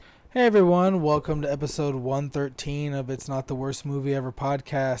Hey everyone, welcome to episode 113 of It's Not the Worst Movie Ever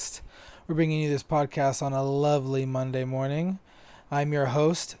podcast. We're bringing you this podcast on a lovely Monday morning. I'm your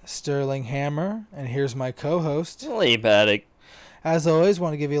host, Sterling Hammer, and here's my co-host, Lee Paddock. As always,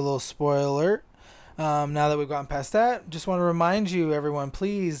 want to give you a little spoiler alert. Now that we've gotten past that, just want to remind you, everyone,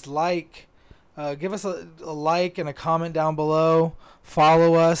 please give us a like and a comment down below.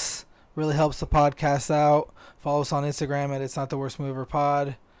 Follow us, really helps the podcast out. Follow us on Instagram at It's Not the Worst Movie Ever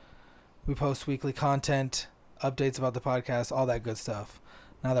Pod. We post weekly content, updates about the podcast, all that good stuff.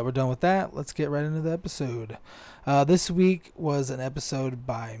 Now that we're done with that, let's get right into the episode. This week was an episode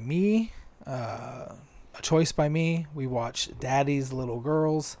by me, a choice by me. We watched Daddy's Little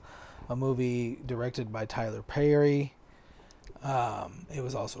Girls, a movie directed by Tyler Perry. It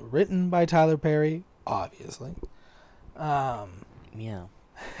was also written by Tyler Perry, obviously. Yeah.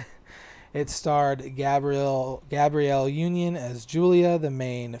 It starred Gabrielle Union as Julia, the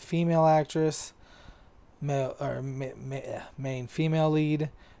main female actress, main female lead.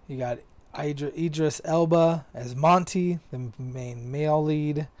 You got Idris Elba as Monty, the main male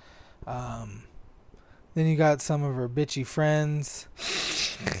lead. Then you got some of her bitchy friends,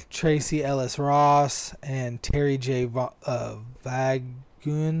 Tracy Ellis Ross and Terry J. Vaughan. They're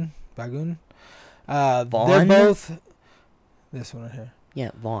both this one right here.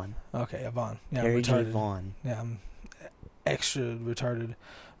 Yeah, Vaughn. Okay, Vaughn. Yeah, Terry J. retarded. Vaughn. Yeah, I'm extra retarded.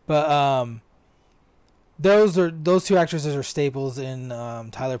 But those two actresses are staples in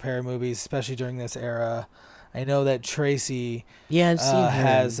Tyler Perry movies, especially during this era. I know that Tracy I've seen her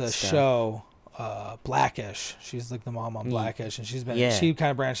has and a stuff. show, Blackish. She's like the mom on Blackish, and she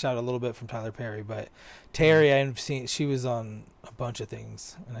kind of branched out a little bit from Tyler Perry. But Terry, I've seen, she was on a bunch of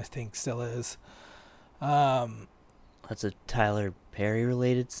things, and I think still is. Lots of Tyler Perry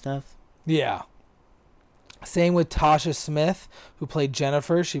related stuff. Yeah. Same with Tasha Smith, who played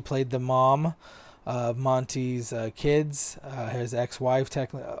Jennifer. She played the mom of Monty's kids, his ex-wife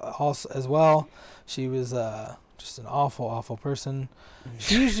also as well. She was just an awful, awful person.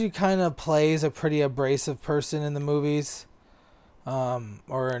 She usually kind of plays a pretty abrasive person in the movies,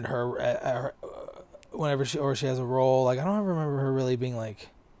 or in her whenever she has a role. Like, I don't ever remember her really being like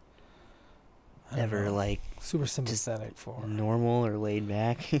Never like super sympathetic for her. Normal or laid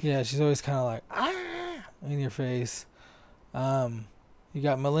back. Yeah, she's always kind of like in your face. You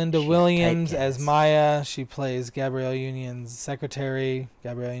got Melinda Williams as Maya. She plays Gabrielle Union's secretary.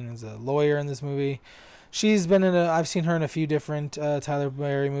 Gabrielle Union's a lawyer in this movie. She's been I've seen her in a few different Tyler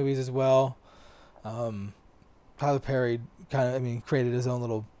Perry movies as well. Tyler Perry created his own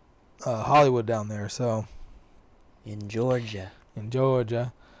little Hollywood down there. So In Georgia.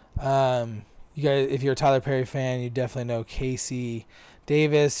 You guys, if you're a Tyler Perry fan, you definitely know Casey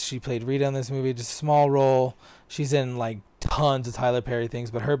Davis. She played Rita in this movie, just a small role. She's in like tons of Tyler Perry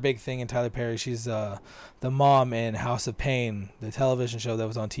things, but her big thing in Tyler Perry, she's the mom in House of Pain, the television show that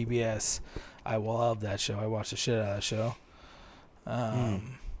was on TBS. I love that show. I watched the shit out of that show.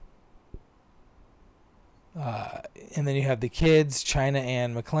 And then you have the kids, China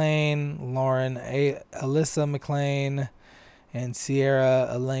Ann McClain, Lauren Alyssa McClain, and Sierra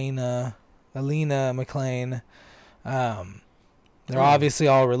Elena McClain. They're obviously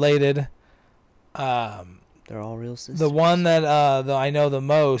all related. They're all real sisters. The one that I know the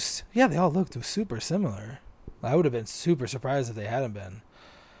most, yeah, they all looked super similar. I would have been super surprised if they hadn't been.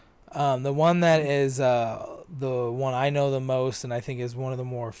 The one that is the one I know the most, and I think is one of the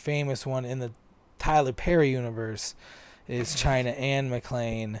more famous one in the Tyler Perry universe, is China Ann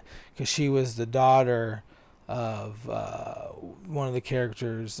McClain, because she was the daughter of one of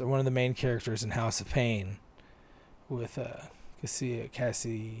the main characters in House of Pain with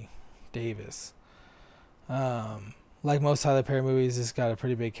Cassie Davis. Like most Tyler Perry movies, it's got a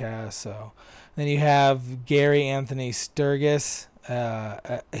pretty big cast. So then you have Gary Anthony Sturgis.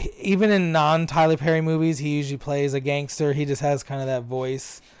 Even in non-Tyler Perry movies, he usually plays a gangster. He just has kind of that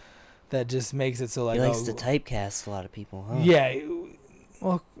voice that just makes it so like he likes to typecast a lot of people, huh? Yeah,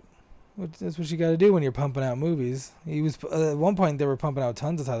 well, that's what you got to do when you're pumping out movies. He was at one point they were pumping out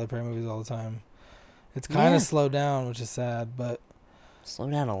tons of Tyler Perry movies all the time. It's kind of slowed down, which is sad, but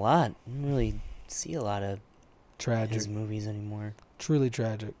slowed down a lot. I don't really see a lot of his movies anymore. Truly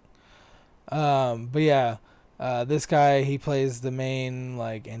tragic. But yeah, this guy, he plays the main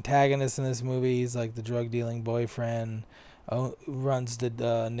like antagonist in this movie. He's like the drug dealing boyfriend, runs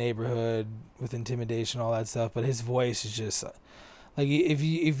the neighborhood with intimidation, all that stuff. But his voice is just like, if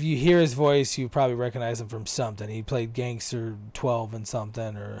you hear his voice, you probably recognize him from something. He played Gangster 12 in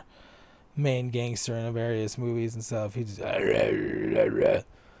something, or main gangster in various movies and stuff. He just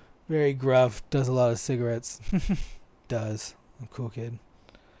very gruff, does a lot of cigarettes. I'm a cool kid.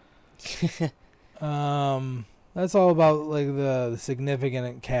 That's all about like the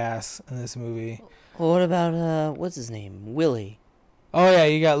significant cast in this movie. Well, what about what's his name? Willie. Oh yeah,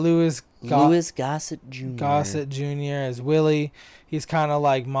 you got Louis Gossett Jr. Gossett Jr. as Willie. He's kind of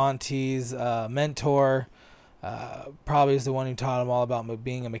like Monty's mentor. Probably is the one who taught him all about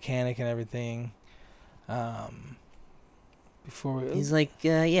being a mechanic and everything. He's like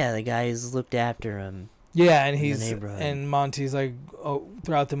the guy who's looked after him. Yeah, and Monty's like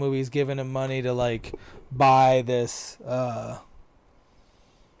throughout the movie he's giving him money to like buy this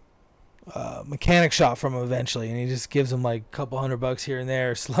mechanic shop from him eventually, and he just gives him like a couple $100 here and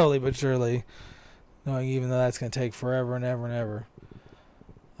there, slowly but surely, knowing even though that's gonna take forever and ever and ever.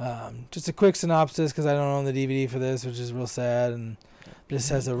 Just a quick synopsis because I don't own the DVD for this, which is real sad, and this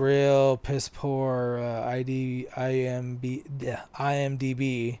has a real piss poor IMDb.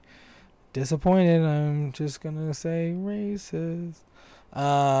 Disappointed. I'm just gonna say racist.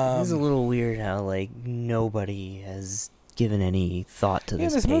 It's a little weird how like nobody has given any thought to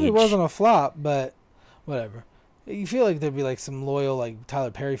this. This movie wasn't a flop, but whatever. You feel like there'd be like some loyal like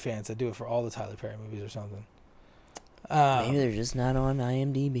Tyler Perry fans that do it for all the Tyler Perry movies or something. Maybe they're just not on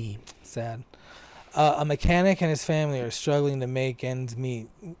IMDb. Sad. A mechanic and his family are struggling to make ends meet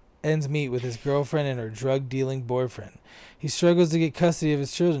with his girlfriend and her drug-dealing boyfriend. He struggles to get custody of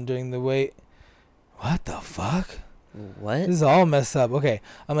his children during the wait. What the fuck? What? This is all messed up. Okay.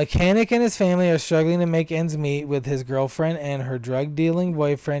 A mechanic and his family are struggling to make ends meet with his girlfriend and her drug-dealing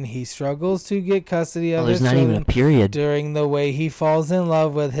boyfriend. He struggles to get custody of his children. There's not even a period. During the wait, he falls in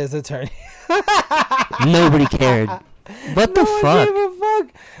love with his attorney. Nobody cared. What the fuck? No one gave a fuck.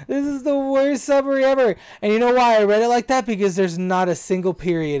 This is the worst summary ever. And you know why I read it like that? Because there's not a single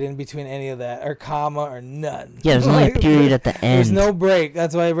period in between any of that, or comma, or none. Yeah, there's only a period at the end. There's no break.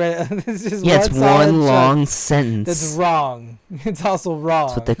 That's why I read it. It's one long sentence. That's wrong. It's also wrong.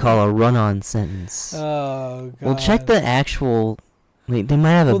 That's what they call a run-on sentence. Oh, God. Well, check the actual... Wait, they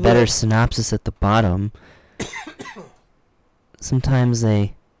might have a better synopsis at the bottom. Sometimes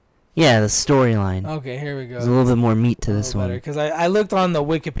they... Yeah, the storyline. Okay, here we go. There's a little bit more meat to this one. Because I looked on the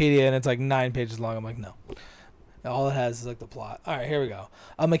Wikipedia and it's like 9 pages long. I'm like, no. All it has is like the plot. All right, here we go.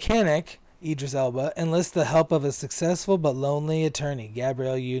 A mechanic, Idris Elba, enlists the help of a successful but lonely attorney,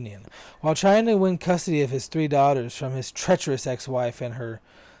 Gabrielle Union, while trying to win custody of his 3 daughters from his treacherous ex-wife and her...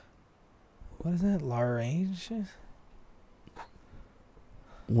 What is that? Larrange?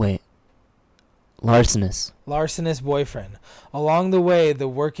 Wait. Larcenous boyfriend. Along the way, the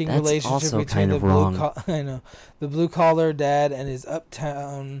working relationship between the blue collar dad and his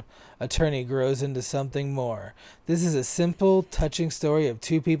uptown attorney grows into something more. This is a simple, touching story of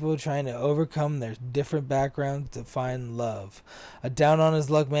 2 people trying to overcome their different backgrounds to find love. A down on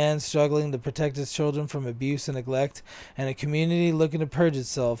his luck man struggling to protect his children from abuse and neglect, and a community looking to purge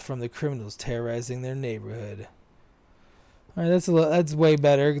itself from the criminals terrorizing their neighborhood. All right, that's way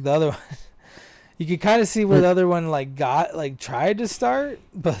better. The other one. You could kind of see where the other one tried to start,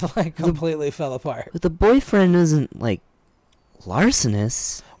 but completely fell apart. But the boyfriend isn't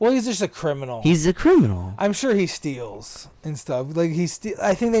larcenous. Well, he's just a criminal. He's a criminal. I'm sure he steals and stuff.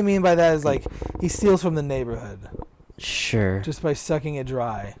 I think they mean by that is he steals from the neighborhood. Sure. Just by sucking it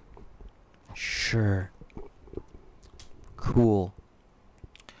dry. Sure. Cool.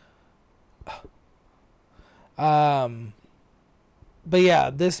 But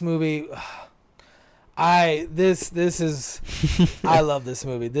yeah, this movie. I love this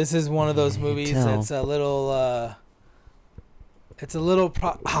movie. This is one of those movies that's a little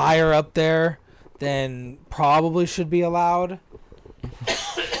higher up there than probably should be allowed.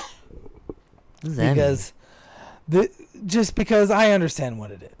 Because I understand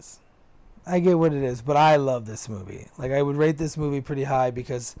what it is. I get what it is, but I love this movie. I would rate this movie pretty high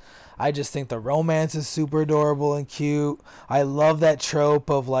because I just think the romance is super adorable and cute. I love that trope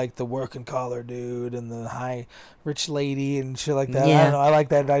of the working collar dude and the high rich lady and shit like that. Yeah. I don't know. I like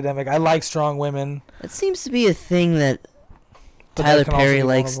that dynamic. I like strong women. It seems to be a thing that Tyler Perry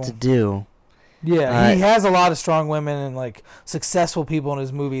likes to do. Yeah, he has a lot of strong women and successful people in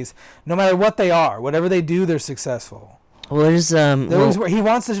his movies. No matter what they are, whatever they do, they're successful. Well, there's he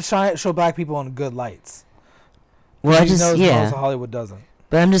wants to show black people in good lights. Well, he knows most of Hollywood doesn't.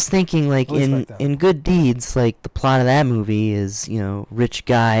 But I'm just thinking, in Good Deeds, the plot of that movie is, rich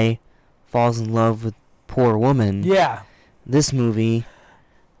guy falls in love with poor woman. Yeah. This movie,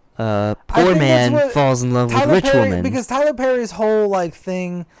 poor man falls in love with rich woman. Because Tyler Perry's whole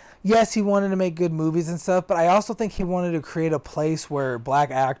thing, yes, he wanted to make good movies and stuff, but I also think he wanted to create a place where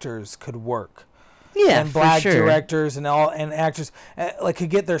black actors could work. and black directors and actors like could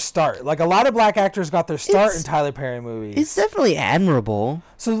get their start. Like a lot of black actors got their start in Tyler Perry movies. It's definitely admirable.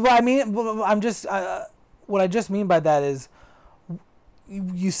 So what I mean, what I just mean by that is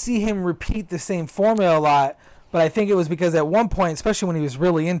you see him repeat the same formula a lot, but I think it was because at one point, especially when he was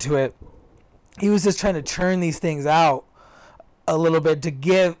really into it, he was just trying to churn these things out a little bit to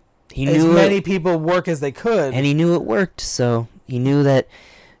give as many people work as they could. And he knew it worked, so he knew that.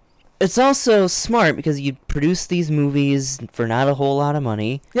 It's also smart because you produce these movies for not a whole lot of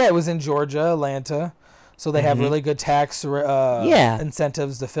money. Yeah, it was in Georgia, Atlanta, so they have really good tax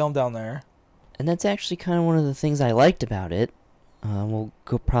incentives to film down there. And that's actually kind of one of the things I liked about it. We'll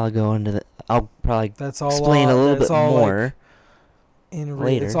probably go into the. I'll probably explain a little bit more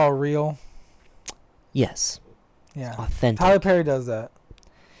later. It's all real. Yes. Yeah. Authentic. Tyler Perry does that.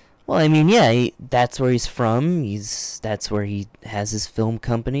 Well, I mean, yeah, that's where he's from. That's where he has his film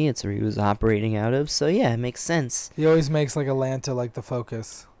company. It's where he was operating out of. So yeah, it makes sense. He always makes like Atlanta like the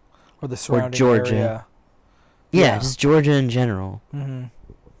focus, or the surrounding Georgia. area. Yeah, just Georgia in general. Mm-hmm.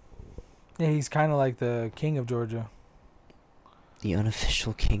 Yeah, he's kind of like the king of Georgia. The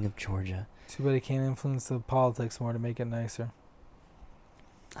unofficial king of Georgia. Too bad he can't influence the politics more to make it nicer.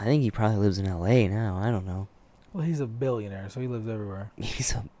 I think he probably lives in L.A. now. I don't know. Well, he's a billionaire, so he lives everywhere.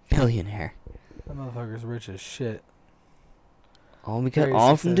 He's a billionaire. That motherfucker's rich as shit. All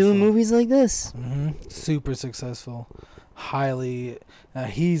from doing movies like this. Mm-hmm. Super successful. Highly.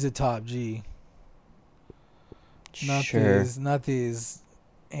 He's a top G. Not these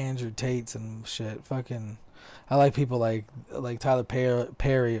Andrew Tates and shit. Fucking. I like people like Tyler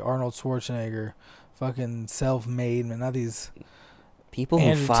Perry, Arnold Schwarzenegger, fucking self-made, man. Not these people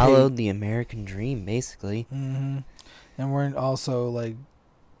who followed the American dream, basically. Mm-hmm. And weren't also like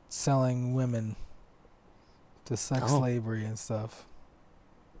selling women to sex slavery and stuff.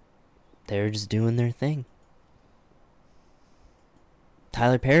 They're just doing their thing.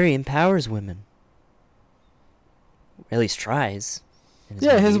 Tyler Perry empowers women. Or at least tries.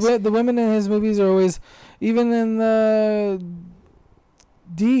 The women in his movies are always, even in the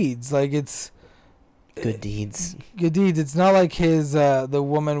deeds, like it's good deeds. Good deeds. It's not like his the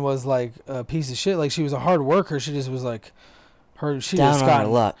woman was like a piece of shit. Like she was a hard worker. She just was like down on her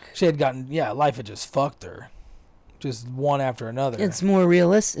luck. She had gotten life had just fucked her, just one after another. It's more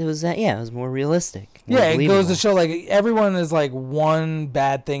realistic. It was more realistic. More it goes to show like everyone is like one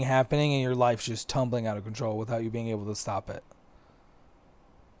bad thing happening and your life's just tumbling out of control without you being able to stop it.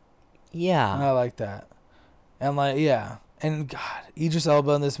 Yeah. And I like that. And and God, Idris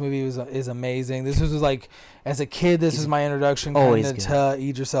Elba in this movie is amazing. This was like, as a kid, this was my introduction to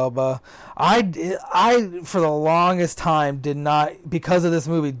Idris Elba. I for the longest time because of this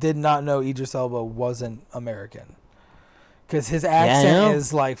movie, did not know Idris Elba wasn't American. Because his accent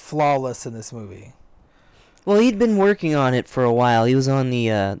is like flawless in this movie. Well, he'd been working on it for a while. He was on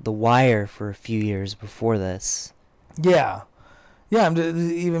the Wire for a few years before this. Yeah. Yeah, I'm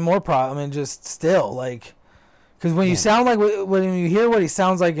even more proud. I mean, just still, like, because when you sound like, when you hear what he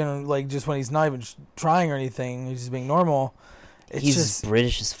sounds like, and like just when he's not even trying or anything, he's just being normal. He's just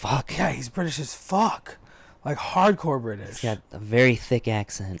British as fuck. Yeah, he's British as fuck, like hardcore British. He's got a very thick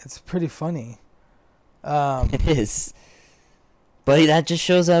accent. It's pretty funny. It is, but that just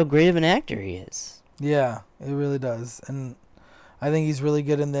shows how great of an actor he is. Yeah, it really does, and I think he's really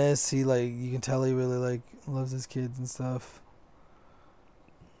good in this. You can tell he really loves his kids and stuff.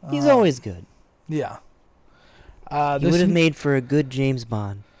 He's always good. Yeah. He would have made for a good James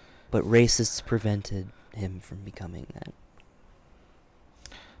Bond, but racists prevented him from becoming that.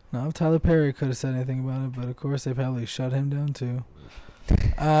 No, Tyler Perry could have said anything about it, but of course they probably shut him down too.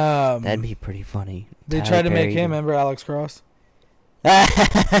 That'd be pretty funny. They tried to make him, remember Alex Cross?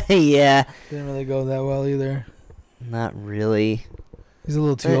 Yeah. Didn't really go that well either. Not really. He's a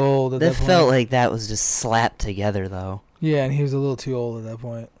little too old at that point. That felt like that was just slapped together, though. Yeah, and he was a little too old at that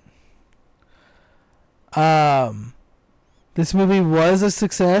point. This movie was a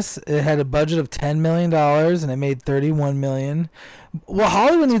success. It had a budget of $10 million, and it made $31 million. Well,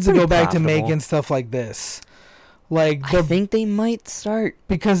 Hollywood needs to go back to making stuff like this. I think they might start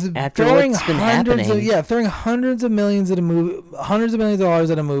because after what's been happening. Throwing hundreds of millions of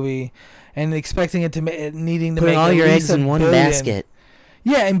dollars at a movie, and expecting it to needing to put make all your eggs in one basket.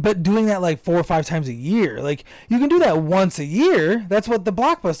 Yeah, but doing that 4 or 5 times a year. You can do that once a year. That's what the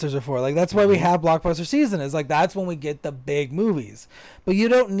blockbusters are for. That's why we have blockbuster season. Is that's when we get the big movies. But you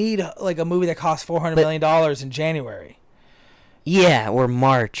don't need a movie that costs $400 million in January. Yeah, or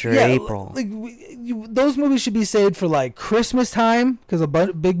March or April. Those movies should be saved for Christmas time, because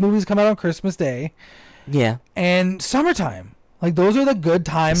big movies come out on Christmas Day. Yeah. And summertime. Like, those are the good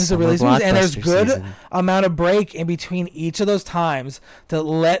times to release movies, and there's good amount of break in between each of those times to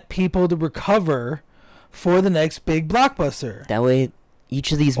let people to recover for the next big blockbuster. That way,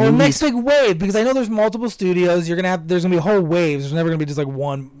 each of these movies... Or next big wave, because I know there's multiple studios. There's going to be whole waves. There's never going to be just, like,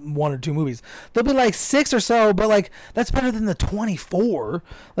 one or two movies. There'll be, like, 6 or so, but, like, that's better than the 24.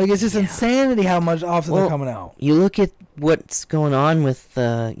 Like, it's just insanity how much often they're coming out. You look at what's going on with,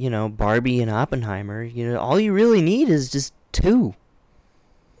 Barbie and Oppenheimer. All you really need is just two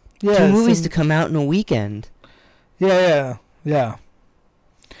movies to come out in a weekend. Yeah,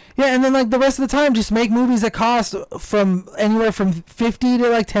 and then like the rest of the time, just make movies that cost from anywhere from $50 to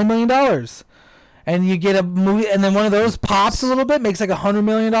like $10 million, and you get a movie, and then one of those pops a little bit, makes like $100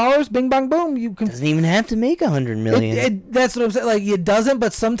 million. Bing bang boom. You can doesn't even have to make $100 million. That's what I'm saying. Like, it doesn't,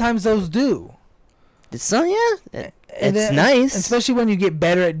 but sometimes those do. It's nice, especially when you get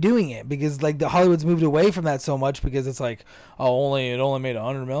better at doing it, because like the Hollywood's moved away from that so much, because it's like, oh, it only made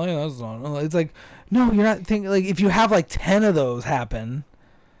 $100 million. That's not. It's like, no, you're not thinking. Like, if you have like 10 of those happen,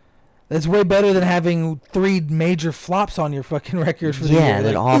 that's way better than having 3 major flops on your fucking record for the year.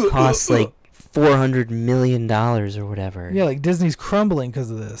 That all costs like $400 million or whatever. Yeah, like Disney's crumbling because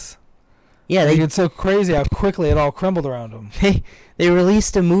of this. Yeah, it's so crazy how quickly it all crumbled around them. They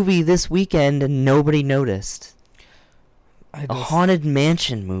released a movie this weekend and nobody noticed. A Haunted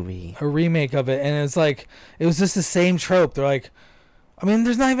Mansion movie. A remake of it, and it's like, it was just the same trope. They're like, I mean,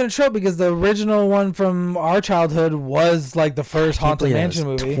 there's not even a trope, because the original one from our childhood was like the first Haunted Mansion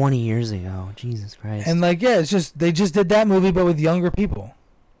movie. 20 years ago. Jesus Christ. And like, yeah, it's just, they just did that movie, but with younger people.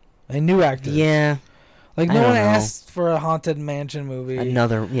 And new actors. Yeah. Like, no one asked for a Haunted Mansion movie. And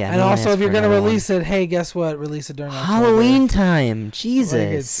also, if you're going to release it, hey, guess what? Release it during Halloween time.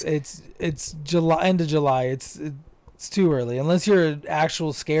 Jesus. Like, it's July, end of July. It's too early. Unless you're an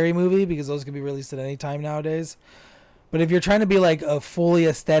actual scary movie, because those can be released at any time nowadays. But if you're trying to be like a fully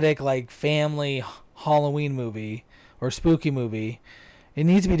aesthetic, like family Halloween movie or spooky movie, it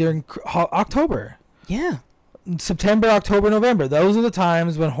needs to be during October. Yeah. September, October, November. Those are the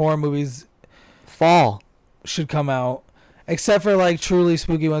times when horror movies... Fall should come out, except for like truly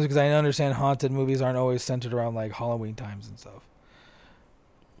spooky ones, because I understand haunted movies aren't always centered around like Halloween times and stuff.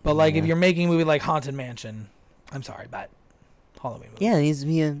 But like, if you're making a movie like Haunted Mansion, I'm sorry, but Halloween movie. Yeah, it needs to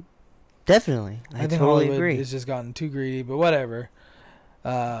be definitely. I think totally Hollywood agree. It's just gotten too greedy, but whatever.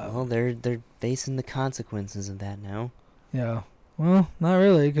 Well, they're facing the consequences of that now. Yeah. Well, not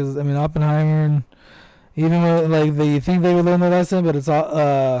really, because I mean Oppenheimer, and even when, like, you think they would learn their lesson, but it's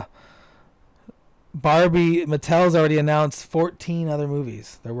all Barbie, Mattel's already announced 14 other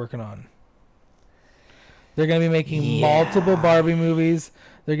movies they're working on. They're going to be making multiple Barbie movies.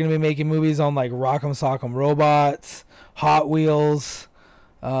 They're going to be making movies on like Rock'em Sock'em Robots, Hot Wheels,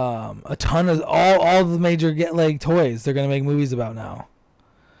 a ton of all the major toys they're going to make movies about now.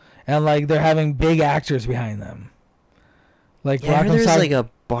 And like, they're having big actors behind them. Like, there's like a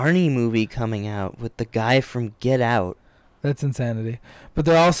Barney movie coming out with the guy from Get Out. That's insanity. But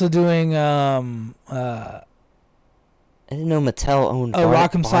they're also doing I didn't know Mattel owned a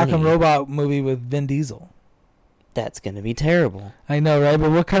Rock'em Sock'em Robot movie with Vin Diesel. That's going to be terrible. I know, right? But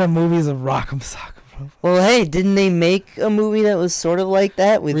what kind of movies of Rock'em Sock'em Robot? Well, hey, didn't they make a movie that was sort of like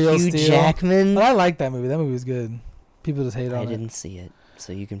that with Real Hugh Steel? Jackman? Well, I like that movie. That movie was good. People just hate on it. I didn't see it,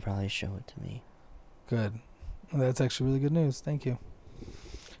 so you can probably show it to me. Good. Well, that's actually really good news. Thank you.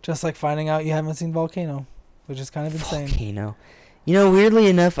 Just like finding out you haven't seen Volcano, which is kind of insane. Volcano. Weirdly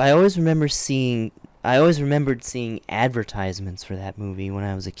enough, I always remembered seeing advertisements for that movie when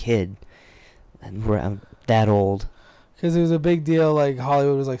I was a kid. And I'm that old. Because it was a big deal, like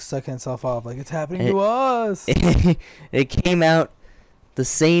Hollywood was like sucking itself off, like, it's happening to us. It came out the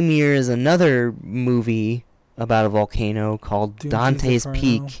same year as another movie about a volcano called Dante's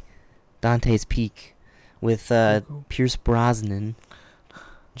Peak. Dante's Peak with Pierce Brosnan,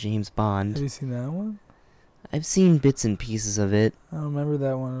 James Bond. Have you seen that one? I've seen bits and pieces of it. I don't remember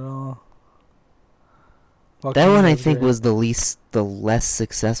that one at all. That one I think was the less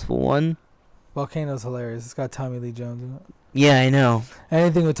successful one. Volcano's hilarious. It's got Tommy Lee Jones in it. Yeah, I know.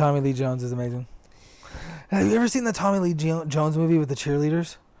 Anything with Tommy Lee Jones is amazing. Have you ever seen the Tommy Lee Jones movie with the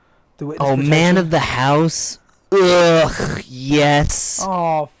cheerleaders? Man of the House. Ugh, yes.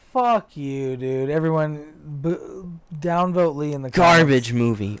 Oh, fuck you, dude. Everyone, downvote Lee in the garbage comments.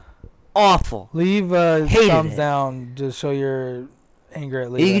 Movie. Awful. Leave thumbs down to show your anger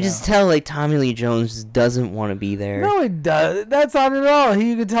at Lee. You can just tell, like, Tommy Lee Jones doesn't want to be there. No, he does. That's not at all.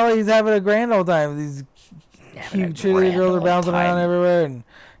 You can tell he's having a grand old time. These cute cheerleader girls are bouncing around everywhere, and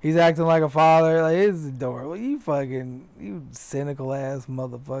he's acting like a father. Like, it's adorable. You cynical ass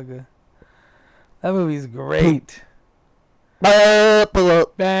motherfucker. That movie's great.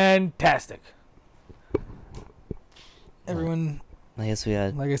 Fantastic. Everyone, I guess we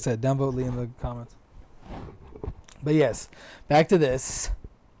had. like I said, downvote Lee in the comments. But yes, back to this.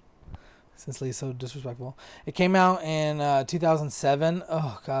 Since Lee's so disrespectful. It came out in 2007.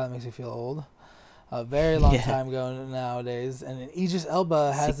 Oh, God, that makes me feel old. A very long time ago nowadays. And Idris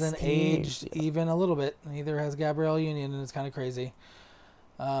Elba hasn't aged even a little bit. Neither has Gabrielle Union, and it's kind of crazy.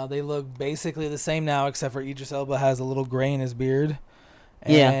 They look basically the same now, except for Idris Elba has a little gray in his beard.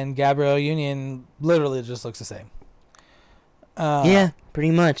 And Gabrielle Union literally just looks the same. Yeah,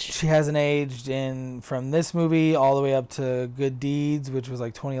 pretty much. She hasn't aged from this movie all the way up to Good Deeds, which was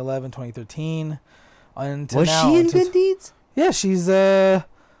like 2011, 2013. Was she in Good Deeds? Yeah, she's Yeah,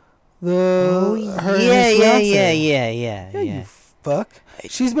 you fuck.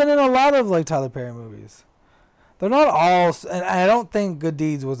 She's been in a lot of like Tyler Perry movies. They're not all, and I don't think Good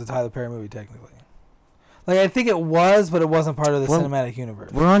Deeds was a Tyler Perry movie technically. Like I think it was, but it wasn't part of the cinematic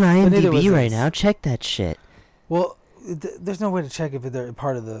universe. We're on IMDb right now. Check that shit. Well, there's no way to check if they're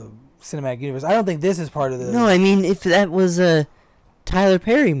part of the cinematic universe. I don't think this is part of the. No, I mean if that was a Tyler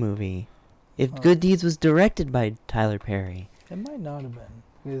Perry movie, if Good Deeds was directed by Tyler Perry, it might not have been.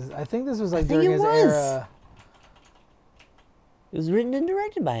 Because I think this was like during his era. It was written and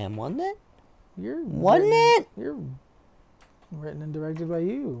directed by him, wasn't it? You're written and directed by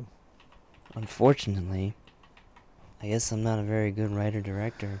you. Unfortunately, I guess I'm not a very good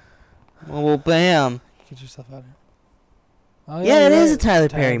writer-director. Well, bam. Get yourself out of here. Oh, yeah, it is a Tyler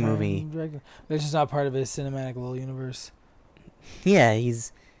Perry movie. But it's just not part of his cinematic little universe. Yeah,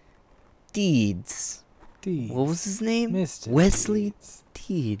 he's Deeds. Deeds. What was his name? Mr. Wesley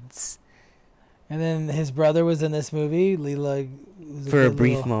Deeds. And then his brother was in this movie, for a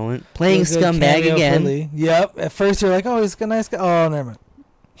brief moment, playing scumbag again. Yep. At first you're like, oh, he's a nice guy. Oh, never mind.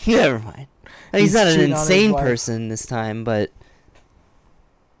 Never mind. He's not an insane person this time, but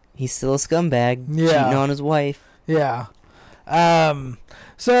he's still a scumbag. Cheating on his wife. Yeah.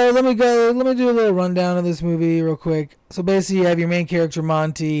 So let me do a little rundown of this movie real quick. So basically you have your main character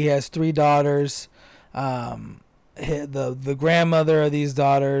Monty. He has 3 daughters. The grandmother of these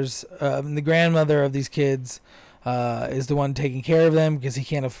daughters, the grandmother of these kids, is the one taking care of them because he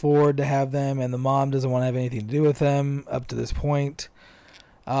can't afford to have them, and the mom doesn't want to have anything to do with them up to this point.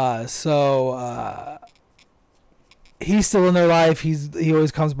 So he's still in their life. He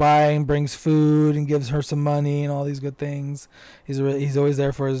always comes by and brings food and gives her some money and all these good things. He's always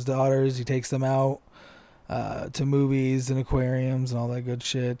there for his daughters. He takes them out to movies and aquariums and all that good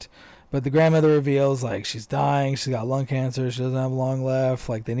shit. But the grandmother reveals, like, she's dying. She's got lung cancer. She doesn't have long left.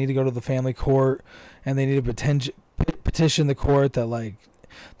 Like, they need to go to the family court, and they need to petition the court that, like,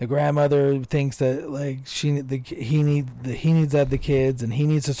 the grandmother thinks that, like, he needs to have the kids, and he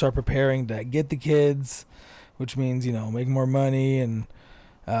needs to start preparing to get the kids, which means, make more money and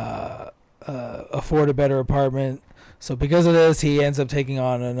afford a better apartment. So because of this, he ends up taking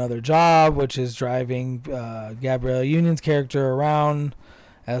on another job, which is driving Gabrielle Union's character around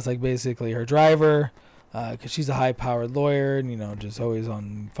as like basically her driver, because she's a high-powered lawyer and just always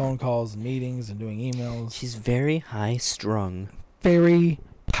on phone calls and meetings and doing emails. She's very high-strung, very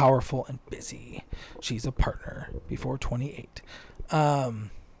powerful and busy. She's a partner before 28. So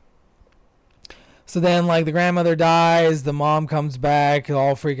then, like, the grandmother dies, the mom comes back,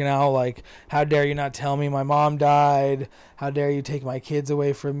 all freaking out, like, how dare you not tell me my mom died? How dare you take my kids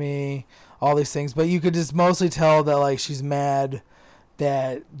away from me? All these things. But you could just mostly tell that, like, she's mad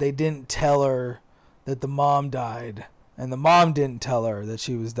that they didn't tell her that the mom died, and the mom didn't tell her that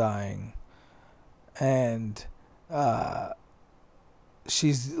she was dying, and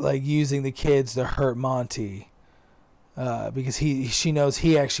she's like using the kids to hurt Monty because she knows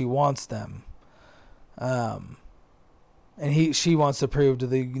he actually wants them, and she wants to prove to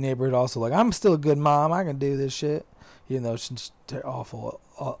the neighborhood also, like, I'm still a good mom, I can do this shit, even though she's awful,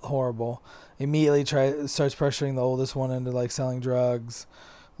 horrible. Immediately starts pressuring the oldest one into like selling drugs,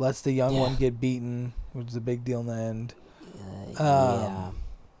 lets the young one get beaten, which is a big deal in the end.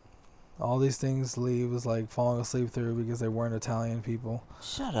 All these things Lee was like falling asleep through because they weren't Italian people.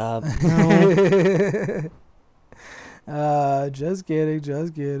 Shut up. No. Just kidding.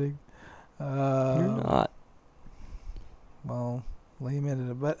 You're not. Well, Lee admitted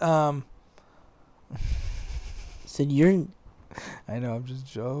it, but said you're. I know, I'm just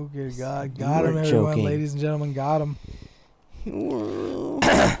joking. Got him, everyone. Joking. Ladies and gentlemen, got him.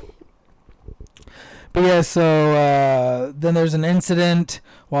 But yeah, so then there's an incident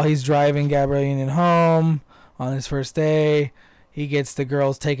while he's driving Gabrielle Union home on his first day. He gets the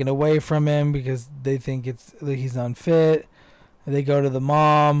girls taken away from him because they think he's unfit. They go to the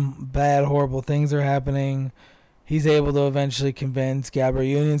mom. Bad, horrible things are happening. he's able to eventually convince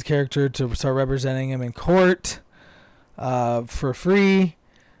Gabrielle Union's character to start representing him in court for free.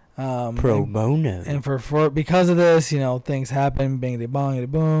 Pro bono. And for because of this, things happen. Bingity bongity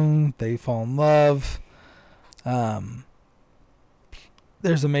boom. They fall in love.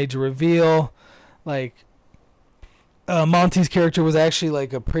 There's a major reveal. Monty's character was actually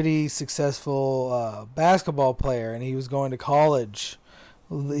a pretty successful basketball player, and he was going to college.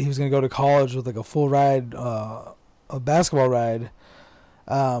 He was going to go to college with a full ride, a basketball ride.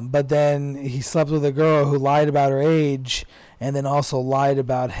 But then he slept with a girl who lied about her age, and then also lied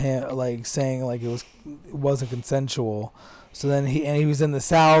about him, saying it wasn't consensual. So then he was in the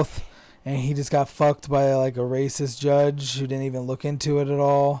South, and he just got fucked by a racist judge who didn't even look into it at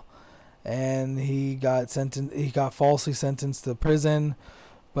all, and he got falsely sentenced to prison,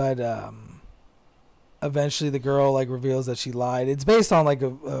 but eventually the girl reveals that she lied. It's based on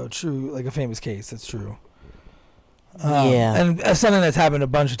a true a famous case that's true. And something that's happened a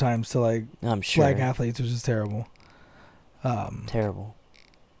bunch of times to I'm sure. black athletes, which is terrible. Terrible.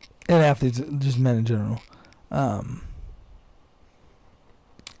 And athletes, just men in general.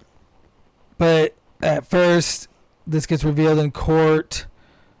 But at first, this gets revealed in court,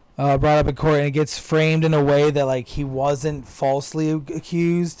 brought up in court, and it gets framed in a way that he wasn't falsely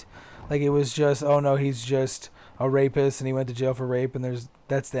accused. It was just, oh no, he's just a rapist and he went to jail for rape, and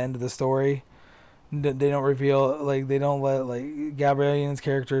that's the end of the story. They don't reveal, they don't let, Gabrielle Union's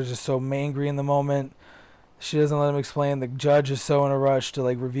character is just so angry in the moment. She doesn't let him explain. The judge is so in a rush to,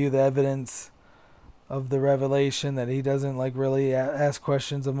 review the evidence of the revelation that he doesn't, really ask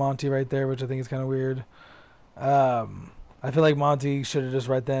questions of Monty right there, which I think is kind of weird. I feel like Monty should have just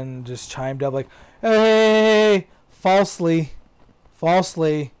right then just chimed up, hey, falsely.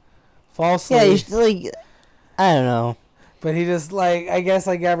 Yeah, you should, I don't know. But he just, I guess,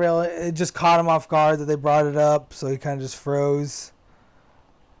 Gabrielle, it just caught him off guard that they brought it up, so he kind of just froze.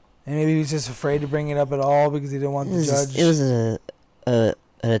 And maybe he was just afraid to bring it up at all because he didn't want the judge. It was an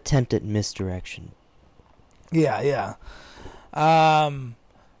attempt at misdirection. Yeah. But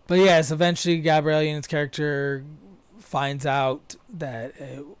yes, eventually Gabrielle Union's character finds out that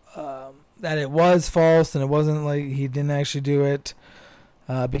it was false and it wasn't he didn't actually do it,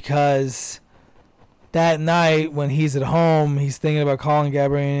 because that night when he's at home, he's thinking about calling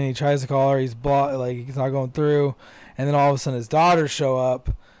Gabrielle Union. He tries to call her, he's he's not going through, and then all of a sudden his daughters show up,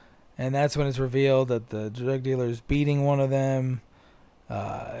 and that's when it's revealed that the drug dealer is beating one of them.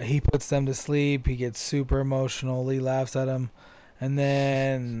 He puts them to sleep. He gets super emotional. Lee laughs at him. And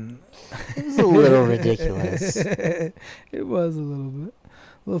then... It was a little ridiculous. It was a little bit.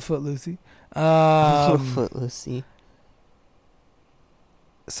 A little footloosey. A little footloosey.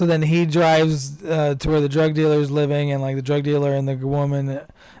 So then he drives to where the drug dealer is living, and the drug dealer and the woman,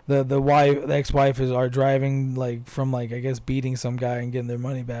 the wife, the ex-wife are driving from I guess beating some guy and getting their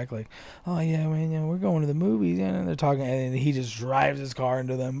money back. Oh yeah, man, we're going to the movies, and they're talking, and he just drives his car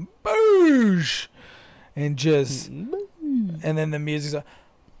into them, boosh, and just, and then the music's like,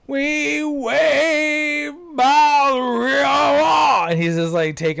 we wave by the river, and he's just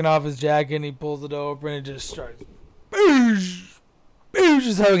taking off his jacket, and he pulls it open, and it just starts, boosh.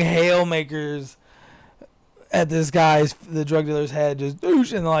 Just having hail makers at the drug dealer's head, just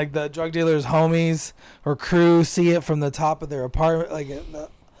boosh, and the drug dealer's homies or crew see it from the top of their apartment,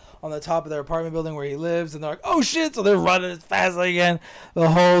 on the top of their apartment building where he lives, and they're like, oh shit, so they're running as fast as they can. The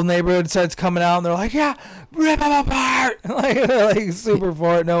whole neighborhood starts coming out, and they're like, yeah, rip them apart, they're super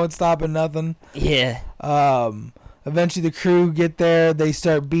for it, no one's stopping nothing. Yeah. Eventually the crew get there, they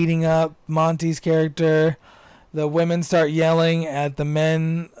start beating up Monty's character. The women start yelling at the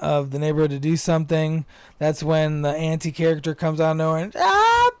men of the neighborhood to do something. That's when the anti-character comes out of nowhere and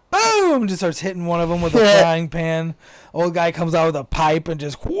boom! Just starts hitting one of them with a frying pan. Old guy comes out with a pipe and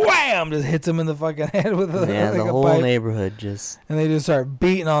just wham! Just hits him in the fucking head with a the whole pipe. Neighborhood just... And they just start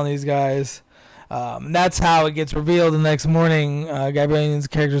beating on these guys. That's how it gets revealed the next morning. Gabrielle Union's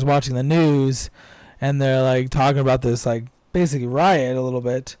character's watching the news, and they're talking about this basically riot a little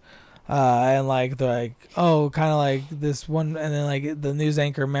bit. And they're oh, kind of this one, and then the news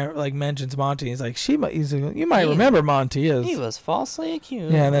anchor mentions Monty. He's like, you might remember Monty is. He was falsely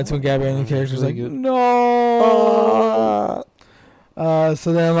accused. Yeah, and that's when Gabrielle character's no.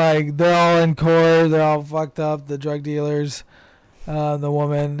 So then they're all in court. They're all fucked up. The drug dealers, the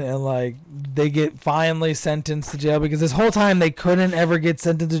woman, and they get finally sentenced to jail because this whole time they couldn't ever get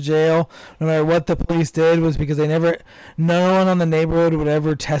sentenced to jail no matter what the police did, was because no one on the neighborhood would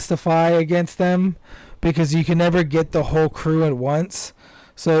ever testify against them because you can never get the whole crew at once.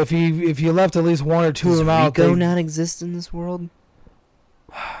 So if you left at least one or two of them out, does Rico not exist in this world?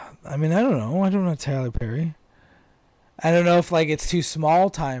 I mean, I don't know. I don't know Tyler Perry. I don't know if like it's too small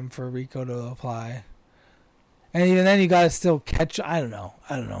time for Rico to apply. And even then, you gotta still catch. I don't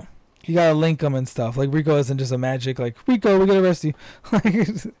know. You gotta link them and stuff. Like Rico isn't just a magic. Like Rico, we gotta arrest you. Like you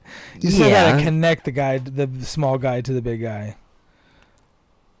still gotta connect the small guy to the big guy.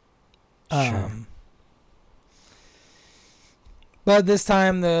 Sure. But this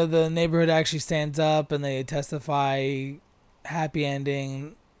time, the neighborhood actually stands up and they testify. Happy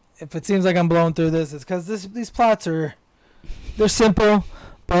ending. If it seems like I'm blowing through this, it's because these plots they're simple.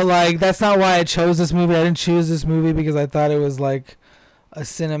 But, like, that's not why I chose this movie. I didn't choose this movie because I thought it was, like, a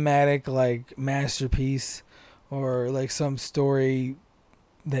cinematic, like, masterpiece or, like, some story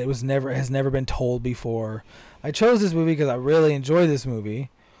that has never been told before. I chose this movie because I really enjoy this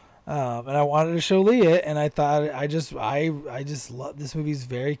movie. And I wanted to show Lee it, and I thought I just love this movie. Is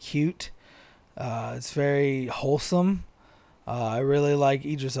very cute. It's very wholesome. I really like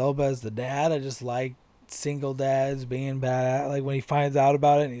Idris Elba as the dad. I just like single dads being bad. Like when he finds out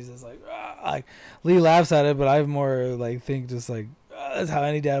about it and he's just like Lee laughs at it, but I more like think just like that's how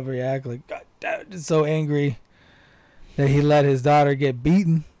any dad would react. Like God damn, just so angry that he let his daughter get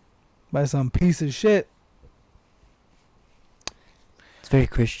beaten by some piece of shit. It's very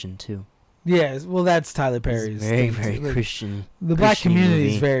Christian too. Yes, well that's Tyler Perry's very like, Christian. The black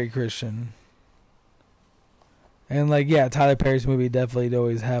community is very Christian. And like Tyler Perry's movie definitely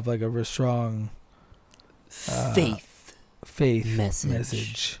always have like a strong faith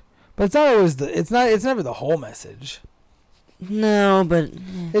message. But it's not always it's never the whole message. No, but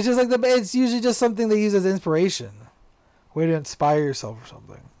it's just like it's usually just something they use as inspiration. Way to inspire yourself or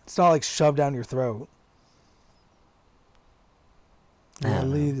something. It's not like shoved down your throat.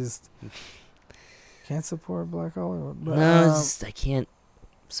 Lee just can't support Black Hollywood. But, no, I can't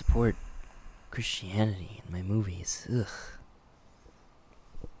support Christianity in my movies. Ugh.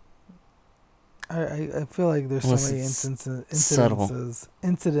 I feel like there's so many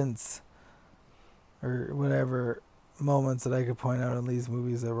incidents, or whatever moments that I could point out in these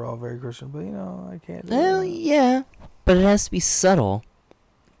movies that were all very Christian, but I can't. Well, yeah, but it has to be subtle.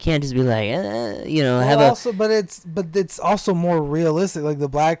 Can't just be like, But it's also more realistic. Like the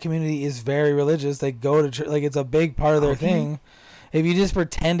black community is very religious. They go to church. Like it's a big part of their thing. If you just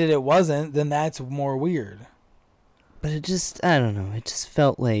pretended it wasn't, then that's more weird. But I don't know. It just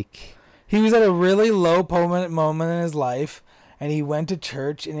felt like he was at a really low moment in his life, and he went to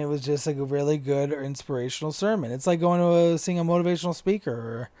church, and it was just like a really good or inspirational sermon. It's like going to seeing a motivational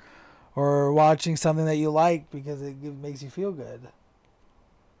speaker or watching something that you like because it makes you feel good.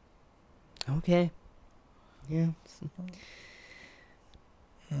 Okay. Yeah.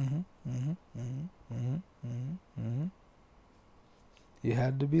 You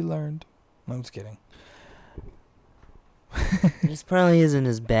had to be learned. No, I'm just kidding. This probably isn't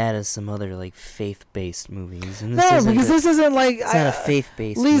as bad as some other like faith-based movies. And this isn't like it's not a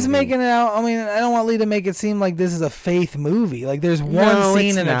faith-based. Lee's movie. making it out. I mean, I don't want Lee to make it seem like this is a faith movie. Like there's one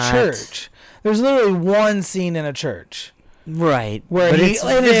scene in a church. There's literally one scene in a church. Right. Where it's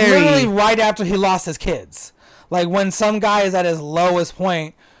literally right after he lost his kids. Like when some guy is at his lowest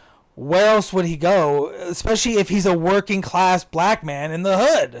point, where else would he go? Especially if he's a working class black man in the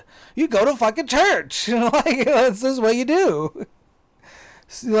hood. You go to fucking church. Like that's just what you do.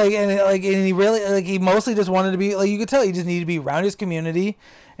 And he really he mostly just wanted to be like you could tell he just needed to be around his community,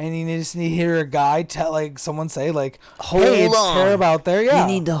 and you just need to hear a guy tell someone say hey, it's terrible out there. Yeah,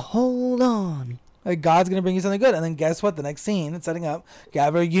 you need to hold on. Like God's gonna bring you something good, and then guess what? The next scene, it's setting up.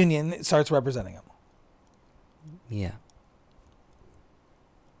 Gabrielle Union starts representing him. Yeah.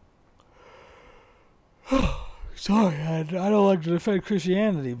 Sorry, I don't like to defend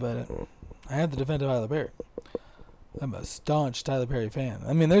Christianity, but I have to defend Tyler Perry. I'm a staunch Tyler Perry fan.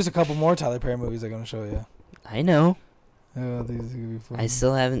 I mean, there's a couple more Tyler Perry movies I'm gonna show you. I know. Oh, these are gonna be fun. I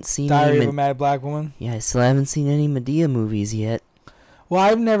still haven't seen Diary of a Mad Black Woman. Yeah, I still haven't seen any Madea movies yet. Well,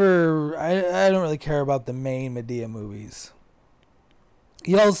 I don't really care about the main Madea movies.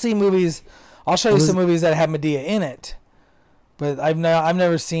 You'll see movies. I'll show you some movies that have Madea in it, but I've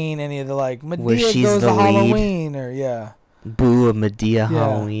never seen any of the Madea goes to Halloween or Boo of Madea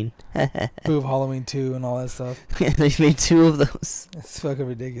Halloween. Boo of Halloween 2 and all that stuff. Yeah, they've made 2 of those. It's fucking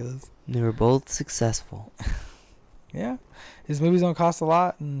ridiculous. They were both successful. Yeah, his movies don't cost a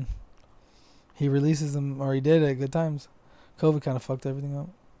lot, and he releases them, or he did at good times. COVID kind of fucked everything up.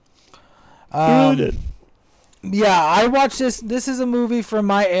 Yeah, I watched this. This is a movie from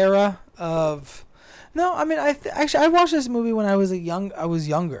my era of. No, I mean, I watched this movie when I was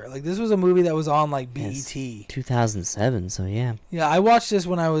younger. Like this was a movie that was on BET. Yes, 2007. So yeah. Yeah, I watched this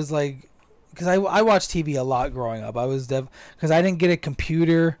when I was because I watched TV a lot growing up. I was because I didn't get a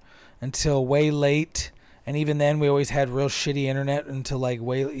computer until way late, And even then, we always had real shitty internet until like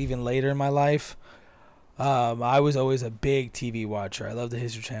way even later in my life. I was always a big TV watcher. I love the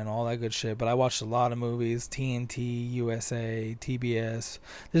History Channel, all that good shit. But I watched a lot of movies, TNT, USA, TBS.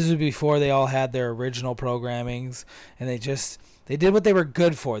 This was before they all had their original programmings, and they did what they were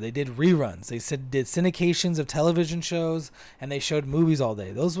good for. They did reruns. They did syndications of television shows, and they showed movies all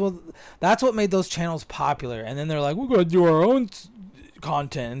day. That's what made those channels popular. And then they're like, we're gonna do our own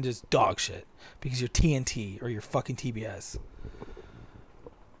content and just dog shit because you're TNT or you're fucking TBS.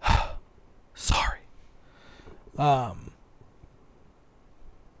 Sorry. But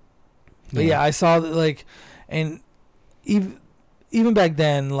yeah, I saw that, like, and even back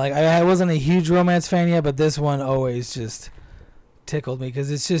then, like, I wasn't a huge romance fan yet, but this one always just tickled me because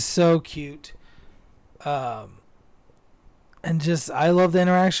it's just so cute. And just, I love the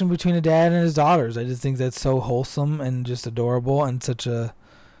interaction between a dad and his daughters. I just think that's so wholesome and just adorable and such a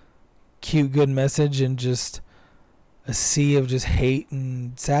cute, good message, and just a sea of just hate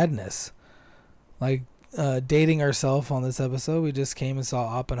and sadness. Like, dating ourselves on this episode, we just came and saw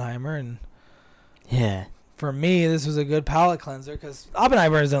Oppenheimer, and yeah, for me this was a good palate cleanser because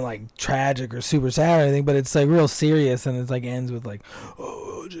Oppenheimer isn't like tragic or super sad or anything, but it's like real serious, and it's like ends with like,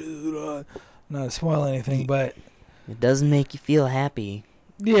 oh Jesus, not to spoil anything, but it doesn't make you feel happy.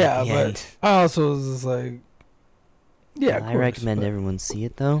 Yeah, but end. I also was just like, yeah, I recommend everyone see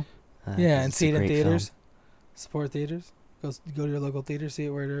it though. Yeah, and see it in theaters. Film. Support theaters. Go to your local theater, see it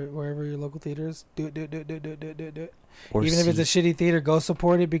wherever your local theater is. Do it. Even if it's a shitty theater, go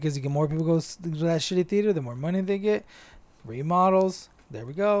support it because you get more people go to that shitty theater, the more money they get. Remodels. There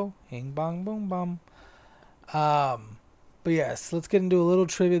we go. Hing bong boom bum. But yes, let's get into a little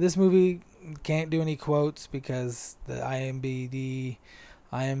trivia. This movie can't do any quotes because the IMDb.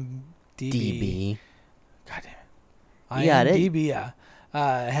 DB. God damn it. IMDb,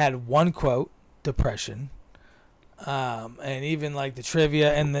 had one quote: depression. And even like the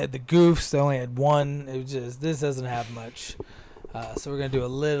trivia and the goofs, they only had one. It was just, this doesn't have much. So we're going to do a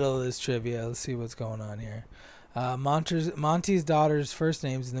little of this trivia. Let's see what's going on here. Monty's daughters' first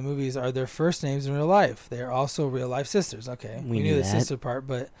names in the movies are their first names in real life. They are also real life sisters. Okay. We knew the sister part,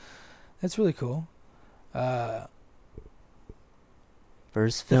 but that's really cool. The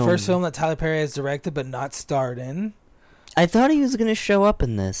first film that Tyler Perry has directed but not starred in. I thought he was going to show up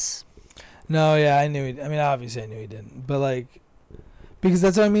in this. No, yeah, obviously I knew he didn't. But, like, because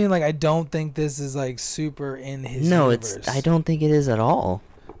that's what I mean. Like, I don't think this is, like, super in his universe. I don't think it is at all.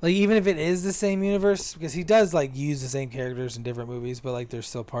 Like, even if it is the same universe, because he does, like, use the same characters in different movies, but, like, they're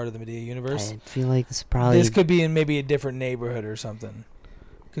still part of the Madea universe. I feel like this could be in maybe a different neighborhood or something.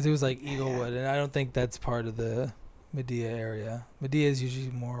 Because it was, like, Eaglewood, and I don't think that's part of the Madea area. Madea is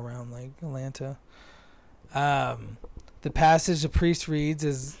usually more around, like, Atlanta. The passage the priest reads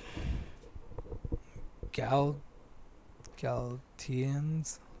is Galatians?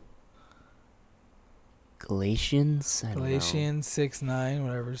 Galatians 6:9,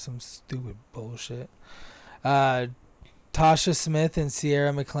 whatever, some stupid bullshit. Tasha Smith and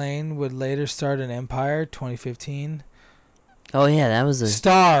Sierra McLean would later start in Empire, 2015. Oh yeah, that was a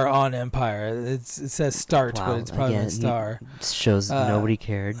star on Empire. It says start, but it's probably a star. Shows nobody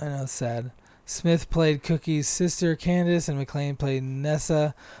cared. I know, it's sad. Smith played Cookie's sister, Candace, and McLean played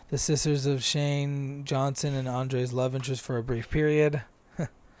Nessa, the sisters of Shane Johnson and Andre's love interest for a brief period.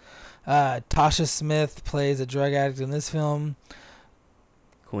 Tasha Smith plays a drug addict in this film.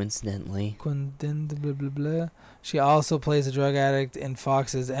 Coincidentally. She also plays a drug addict in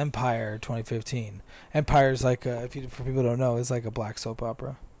Fox's Empire, 2015. Empire is like, for people who don't know, it's like a black soap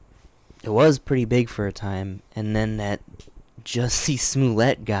opera. It was pretty big for a time, and then that Jussie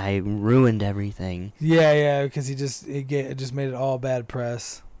Smollett guy ruined everything. Yeah, because it just made it all bad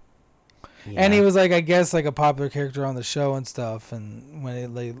press. Yeah. And he was like, I guess, like a popular character on the show and stuff. And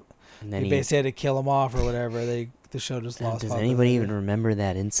when they basically had to kill him off or whatever, the show just lost. Does anybody even remember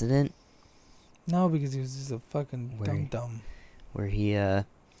that incident? No, because he was just a fucking dumb. Where he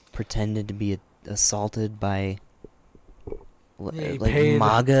pretended to be assaulted by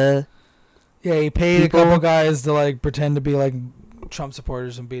MAGA. Yeah, he paid people. A couple guys to like pretend to be like Trump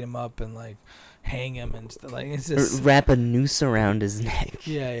supporters and beat him up and like hang him and stuff. Like, it's just wrap a noose around his neck.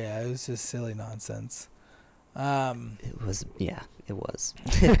 Yeah, it was just silly nonsense. It was.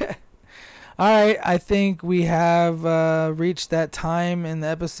 All right, I think we have reached that time in the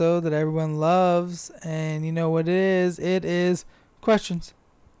episode that everyone loves, and you know what it is? It is questions.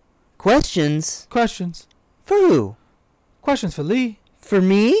 Questions? Questions. For who? Questions for Lee. For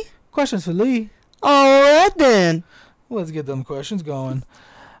me? Questions for Lee. All right, then. Let's get them questions going.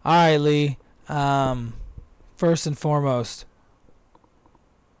 All right, Lee. First and foremost,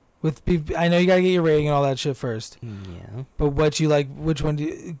 I know you gotta get your rating and all that shit first. Yeah. But what you like? Which one do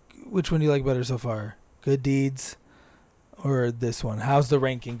you like better so far? Good Deeds, or this one? How's the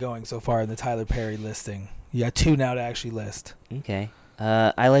ranking going so far in the Tyler Perry listing? You got 2 now to actually list. Okay.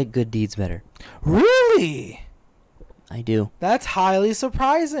 I like Good Deeds better. Really? I do. That's highly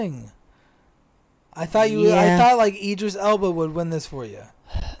surprising. I thought like Idris Elba would win this for you,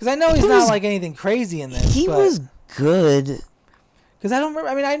 because I know he's not like anything crazy in this. He was good. Because I don't remember.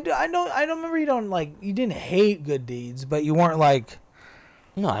 I mean, I don't remember you didn't hate Good Deeds, but you weren't like.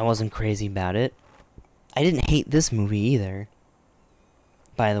 No, I wasn't crazy about it. I didn't hate this movie either.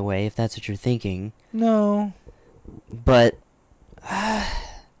 By the way, if that's what you're thinking. No. But I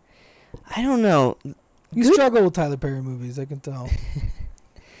don't know. You struggle with Tyler Perry movies, I can tell.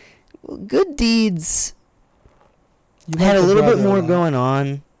 Good Deeds had a little bit more going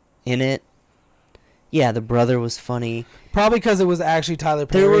on in it. Yeah, the brother was funny. Probably because it was actually Tyler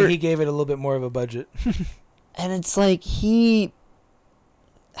Perry. He gave it a little bit more of a budget. And it's like it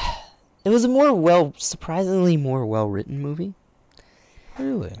was a surprisingly more well-written movie.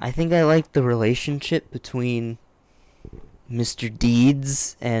 Really? I think I liked the relationship between Mr.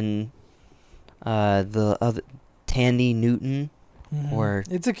 Deeds and the other Tandy Newton. Mm-hmm. Or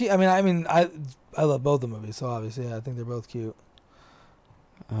it's a cute. I love both the movies, so obviously I think they're both cute.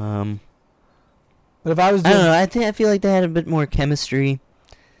 But if I was, I don't know. I feel like they had a bit more chemistry,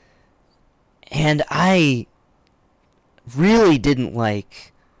 and I really didn't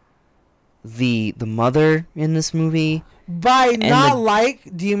like the mother in this movie. By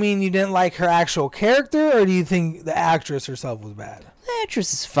do you mean you didn't like her actual character, or do you think the actress herself was bad? The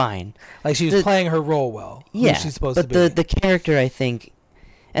actress is fine. Like she was playing her role well. Yeah, she's supposed to be. But the character, I think,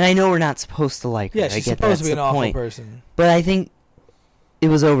 and I know we're not supposed to like her. Yeah, she's supposed to be an awful person. But I think it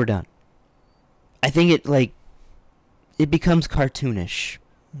was overdone. I think it becomes cartoonish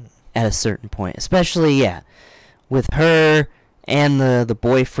at a certain point, especially with her and the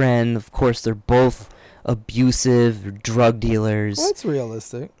boyfriend. Of course, they're both abusive drug dealers. Well, that's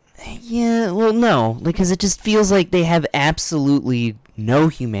realistic. Yeah, well, no, because it just feels like they have absolutely no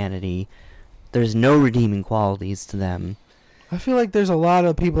humanity. There's no redeeming qualities to them. I feel like there's a lot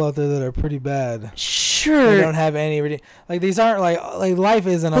of people out there that are pretty bad. Sure. They don't have any these aren't like life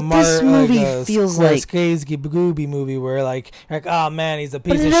isn't but this movie feels like Gooby movie where like oh man, he's a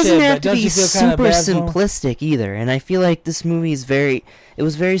piece of shit. But it doesn't have to be super simplistic either. And I feel like this movie is very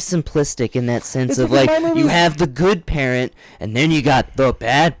simplistic in that sense of like you have the good parent and then you got the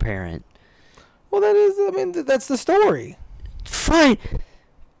bad parent. Well, that's the story. Fine,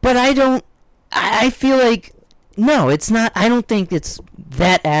 but I feel like. No, it's not. I don't think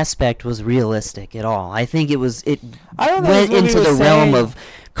that aspect was realistic at all. I think it went into the realm of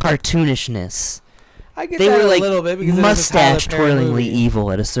cartoonishness. I get they that were like a little bit because mustache twirlingly evil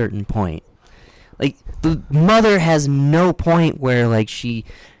at a certain point. Like the mother has no point where like she,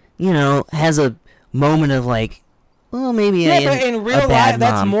 has a moment of like, well, maybe I am but in real life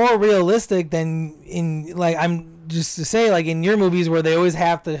that's more realistic than in I'm just to say like in your movies where they always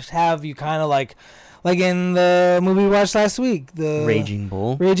have to have you kind of like in the movie we watched last week, the Raging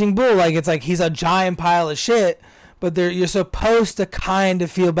Bull. Like it's like he's a giant pile of shit, but you're supposed to kind of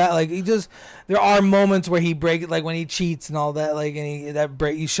feel bad. Like there are moments where he breaks, like when he cheats and all that. Like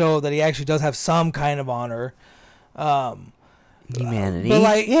you show that he actually does have some kind of honor, humanity. But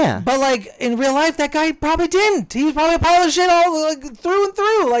like in real life, that guy probably didn't. He was probably a pile of shit all like through and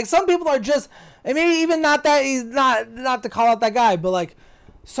through. Like some people are just, and maybe even not that he's not to call out that guy, but like.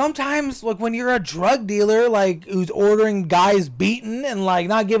 Sometimes, like, when you're a drug dealer, like, who's ordering guys beaten and, like,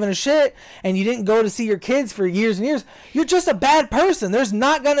 not giving a shit, and you didn't go to see your kids for years and years, you're just a bad person. There's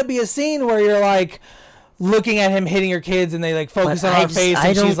not going to be a scene where you're, like, looking at him hitting your kids and they, like, focus on her face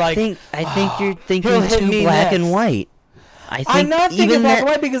and she's like... I think you're thinking too black and white. I'm not thinking black and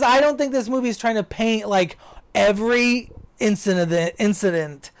white because I don't think this movie is trying to paint, like, every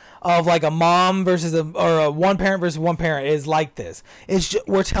incident of like a mom versus a one parent versus one parent is like this. It's just,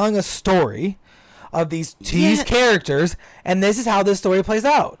 we're telling a story of these characters, and this is how this story plays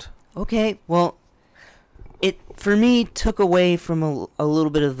out. Okay, well, it for me took away from a little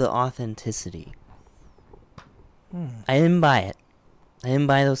bit of the authenticity. I didn't buy it. I didn't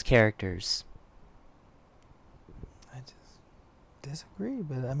buy those characters. I just disagree,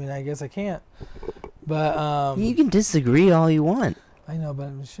 but I guess I can't. But you can disagree all you want. I know, but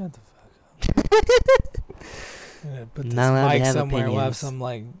shut the fuck up. I'm gonna put this mic somewhere. We'll have some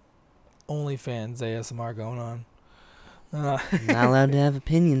like OnlyFans ASMR going on. Not allowed to have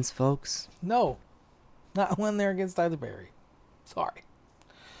opinions, folks. No, not when they're against Tyler Perry. Sorry.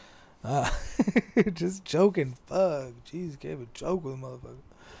 Just joking. Fuck. Jeez, gave a joke with a motherfucker.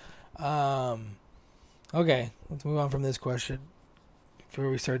 Okay, let's move on from this question before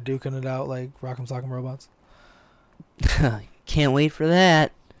we start duking it out like Rock'em Sock'em Robots. Can't wait for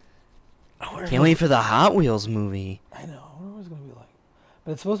that. Can't wait for the Hot Wheels movie. I know. I wonder what it's gonna be like.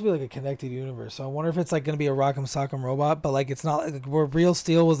 But it's supposed to be like a connected universe, so I wonder if it's like gonna be a Rock'em Sock'em Robot, but like it's not. Like, where Real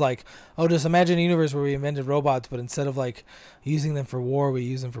Steel was like, oh, just imagine a universe where we invented robots, but instead of like using them for war, we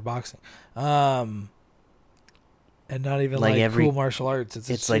use them for boxing. And not even like cool martial arts.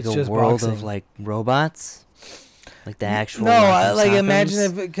 It's like a just world boxing. of like robots, like the actual. No, like Sock'ems. imagine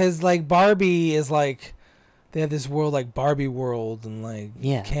if, because like Barbie is like, they have this world like Barbie World and like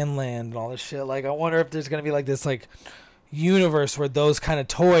Kenland and all this shit. Like I wonder if there's gonna be like this like universe where those kind of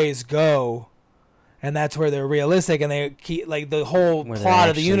toys go, and that's where they're realistic, and they keep like the whole plot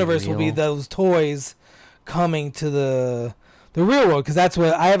of the universe will be those toys coming to the real world, because that's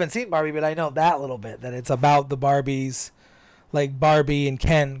what I haven't seen Barbie, but I know that little bit, that it's about the Barbies, like Barbie and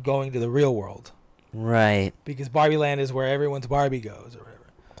Ken going to the real world, right? Because Barbie Land is where everyone's Barbie goes or whatever.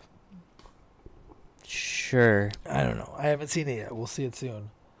 Sure. I don't know. I haven't seen it yet. We'll see it soon.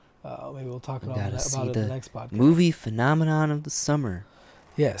 Maybe we'll talk about it in the next podcast. Movie phenomenon of the summer.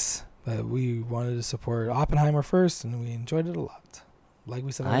 Yes, but we wanted to support Oppenheimer first, and we enjoyed it a lot. Like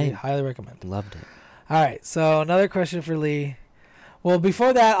we said, I highly recommend. Loved it. All right, so another question for Lee. Well,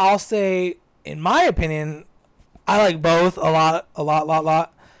 before that, I'll say, in my opinion, I like both a lot.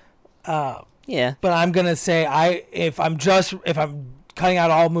 Yeah. But I'm gonna say if I'm cutting out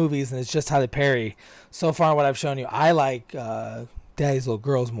all movies and it's just Tyler Perry, so far what I've shown you, I like Daddy's Little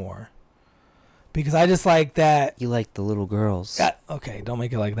Girls more, because I just like that. You like the little girls. Okay, don't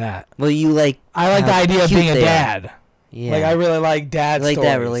make it like that. Well, I like the idea of being a dad. Yeah. Like I really like dad stories. Like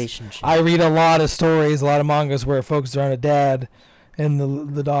that relationship. I read a lot of stories, a lot of mangas where it focuses on a dad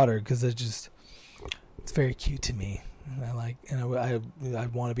and the daughter, because it's very cute to me. I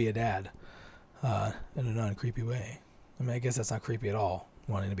want to be a dad in a non-creepy way. I mean, I guess that's not creepy at all,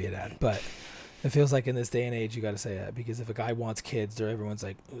 wanting to be a dad, but it feels like in this day and age you got to say that, because if a guy wants kids, everyone's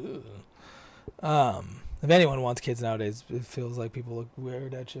like, ugh. If anyone wants kids nowadays, it feels like people look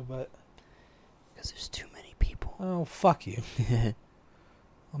weird at you, but because there's too many people. Oh, fuck you.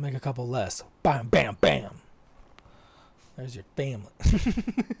 I'll make a couple less. Bam, bam, bam. There's your family.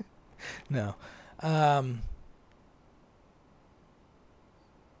 No.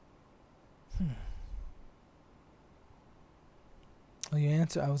 Well, you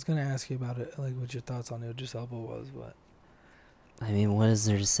answer. I was gonna ask you about it, like what your thoughts on Idris Elba was, but I mean, what is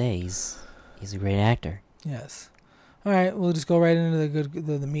there to say? He's a great actor. Yes. All right, we'll just go right into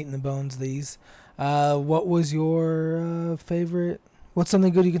the meat and the bones of these. What was your favorite? What's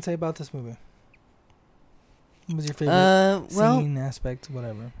something good you can say about this movie? What was your favorite scene, aspect,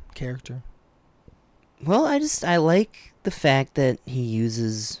 whatever, character? Well, I like the fact that he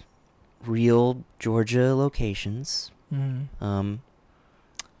uses real Georgia locations. Mm-hmm.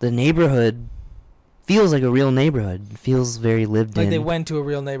 The neighborhood feels like a real neighborhood. It feels very lived in. Like they went to a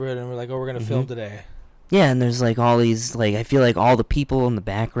real neighborhood and were like, "Oh, we're gonna film today." Yeah, and there's like all these, like, I feel like all the people in the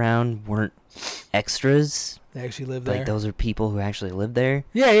background weren't extras. They actually lived there. Like those are people who actually live there.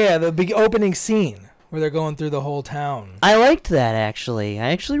 Yeah, the big opening scene where they're going through the whole town. I liked that, actually. I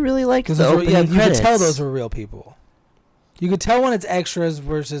actually really liked the opening credits. You could tell those were real people. You could tell when it's extras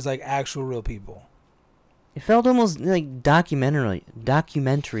versus like actual real people. It felt almost like documentary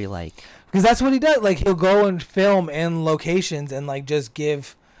like. Because that's what he does. Like he'll go and film in locations and like just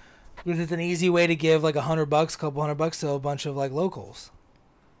give, because it's an easy way to give like $100, couple $100 to a bunch of like locals.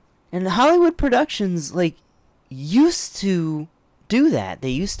 And Hollywood Productions like used to do that. They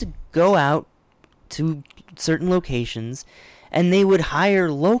used to go out to certain locations and they would hire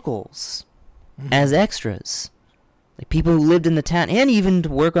locals as extras. Like people who lived in the town, and even to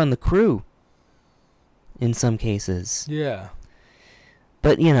work on the crew in some cases. Yeah.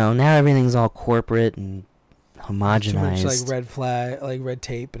 But, now everything's all corporate and homogenized. Too much, like, red flag, like, red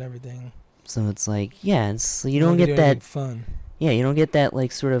tape and everything. So it's like, you don't get that fun. Yeah, you don't get that,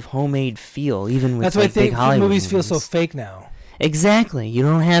 like, sort of homemade feel, even with, that's why I think big Hollywood movies feel so fake now. Exactly. You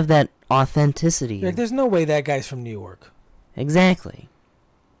don't have that authenticity. Like, there's no way that guy's from New York. Exactly.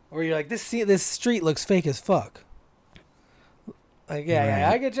 Or you're like, this street looks fake as fuck. Like, yeah,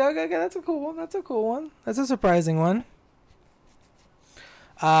 I get you. Okay, that's a cool one. That's a surprising one.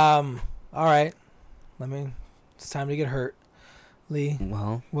 All right. It's time to get hurt. Lee,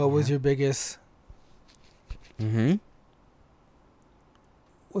 well, what was your biggest...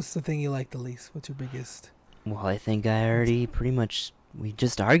 What's the thing you like the least? What's your biggest... Well, I think I already pretty much... We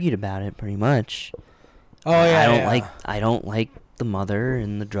just argued about it, pretty much. Oh, yeah, I don't like the mother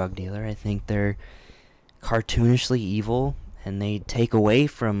and the drug dealer. I think they're cartoonishly evil. and they take away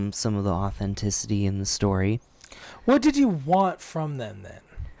from some of the authenticity in the story. What did you want from them then?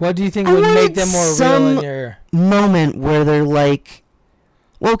 What do you think would make them more real in your moment where they're like,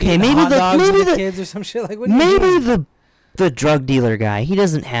 okay, maybe the kids or some shit like what maybe the drug dealer guy, he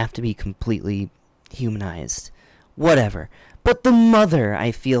doesn't have to be completely humanized, whatever. But the mother,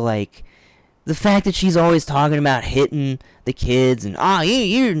 I feel like, the fact that she's always talking about hitting the kids and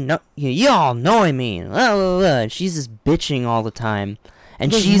you all annoy me, blah, blah, blah. She's just bitching all the time,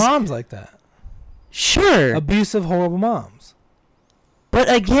 and there's she's moms like that. Sure, abusive, horrible moms.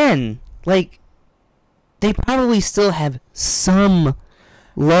 But again, like, they probably still have some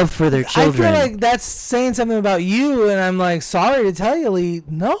love for their children. I feel like that's saying something about you, and I'm like, sorry to tell you, Lee,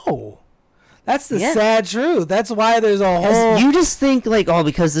 no. That's the sad truth. That's why there's a whole... You just think, like,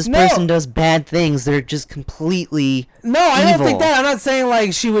 because this person does bad things, they're just completely I don't think that. I'm not saying,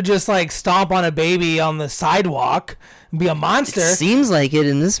 like, she would just, like, stomp on a baby on the sidewalk and be a monster. It seems like it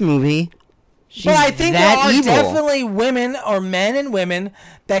in this movie. But I think there are definitely women or men and women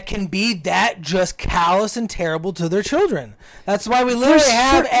that can be that just callous and terrible to their children. That's why we literally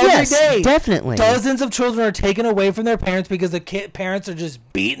have every day definitely dozens of children are taken away from their parents because the parents are just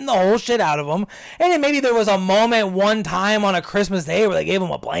beating the whole shit out of them. And then maybe there was a moment one time on a Christmas day where they gave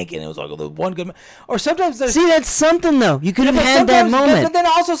them a blanket and it was like the one good. Or sometimes there's that's something though. You could have had that moment. But then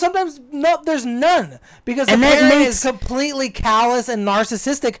also sometimes there's none because the parent is completely callous and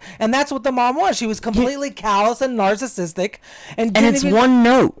narcissistic, and that's what the mom was. She was completely callous and narcissistic, and it's one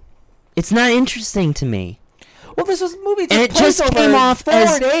note. It's not interesting to me. Well, this was movie, and it just came off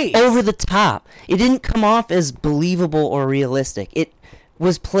as over the top. It didn't come off as believable or realistic. It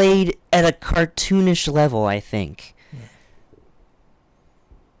was played at a cartoonish level, I think.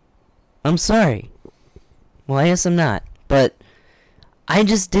 I'm sorry. Well, I guess I'm not, but I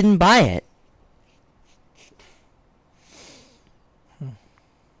just didn't buy it. I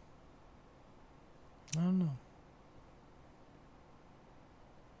don't know.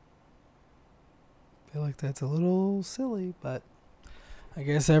 I feel like that's a little silly, but I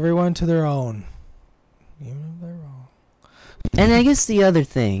guess everyone to their own. Even if they're wrong. And I guess the other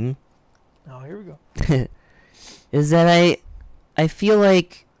thing... Oh, here we go. is that I feel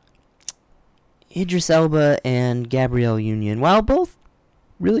like Idris Elba and Gabrielle Union, while both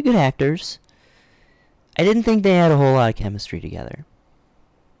really good actors, I didn't think they had a whole lot of chemistry together.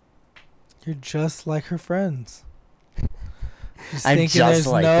 You're just like her friends. I'm thinking just there's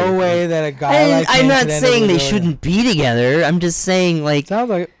like no way that a guy like him I'm not saying they shouldn't be together. I'm just saying, like,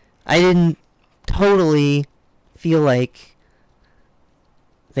 sounds like it. I didn't totally feel like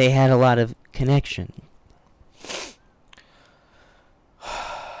they had a lot of connection.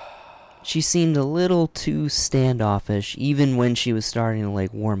 She seemed a little too standoffish, even when she was starting to,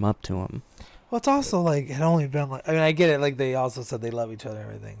 like, warm up to him. Well, it's also, like, it had only been, like... I mean, I get it, like, they also said they love each other and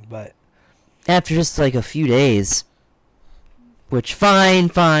everything, but... After just, like, a few days... Which, fine.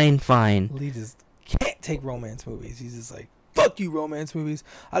 Lee just can't take romance movies. He's just like, fuck you, romance movies.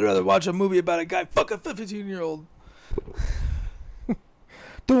 I'd rather watch a movie about a guy fuck a 15-year-old.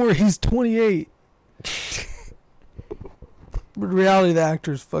 Don't worry, he's 28. But in reality, the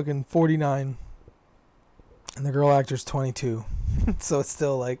actor's fucking 49. And the girl actor's 22. So it's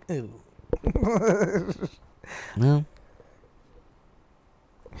still like, ew. Well...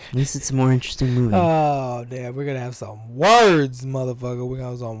 At least it's a more interesting movie. Oh, damn. We're going to have some words, motherfucker. We're going to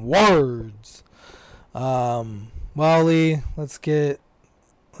have some words. Well, Lee, let's get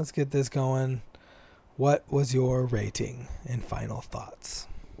this going. What was your rating and final thoughts?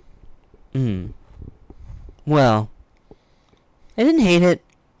 Well, I didn't hate it.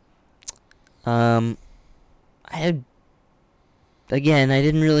 I didn't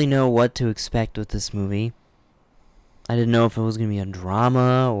really know what to expect with this movie. I didn't know if it was going to be a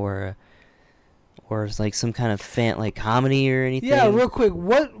drama or like some kind of comedy or anything. Yeah, real quick.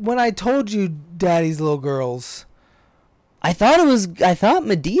 When I told you Daddy's Little Girls, I thought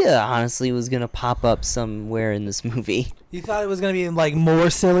Medea honestly was going to pop up somewhere in this movie. You thought it was going to be like more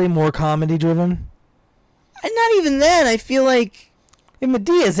silly, more comedy driven? And not even that. I feel like if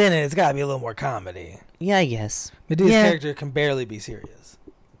Medea's in it, it's got to be a little more comedy. Yeah, I guess. Medea's character can barely be serious.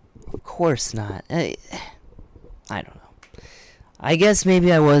 Of course not. I don't know. I guess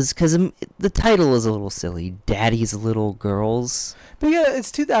maybe I was, because the title is a little silly. Daddy's Little Girls. But yeah,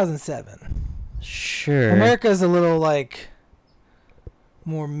 it's 2007. Sure. America's a little, like,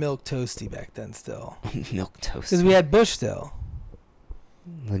 more milquetoasty back then still. Milquetoasty. Because we had Bush still.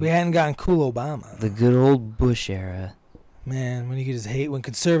 We hadn't gotten cool Obama. The good old Bush era. Man, when you could just hate when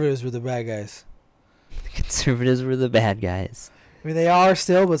conservatives were the bad guys. The conservatives were the bad guys. I mean, they are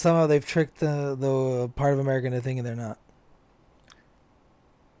still, but somehow they've tricked the part of America into thinking they're not.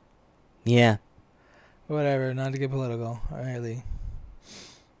 Yeah. Whatever, not to get political. All right, Lee.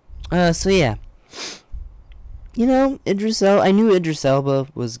 So yeah. You know, Idris Elba, I knew Idris Elba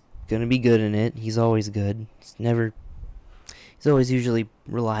was gonna be good in it. He's always good. He's always usually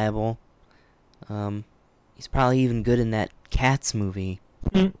reliable. He's probably even good in that Cats movie.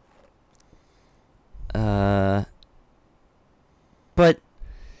 Mm. But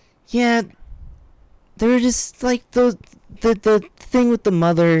yeah, they were just like the thing with the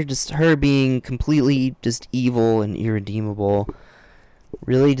mother, just her being completely just evil and irredeemable,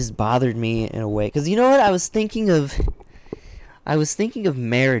 really just bothered me in a way. Because you know what, I was thinking of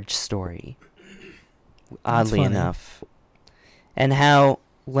Marriage Story, oddly enough, and how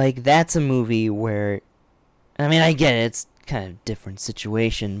like that's a movie where, I mean, I get it, it's kind of a different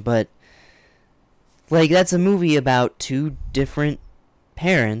situation, but like that's a movie about two different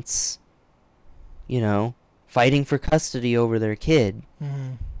parents, you know, fighting for custody over their kid.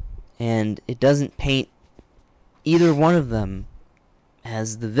 Mm-hmm. And it doesn't paint either one of them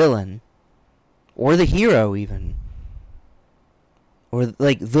as the villain or the hero even, or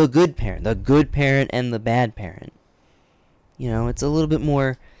like the good parent and the bad parent. You know, it's a little bit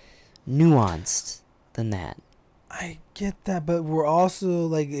more nuanced than that. I get that, but we're also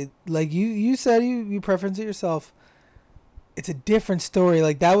like you said, you preference it yourself. It's a different story.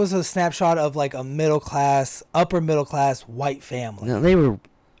 Like that was a snapshot of like a upper middle class white family. No, they were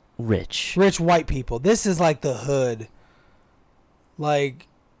rich white people. This is like the hood. Like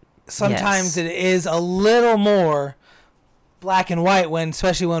sometimes It is a little more black and white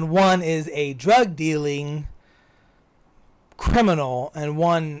especially when one is a drug dealing criminal and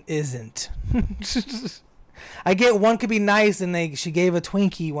one isn't. I get one could be nice and she gave a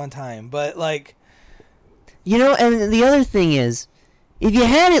Twinkie one time, but like, you know, and the other thing is, if you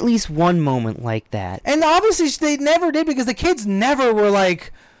had at least one moment like that, and obviously they never did, because the kids never were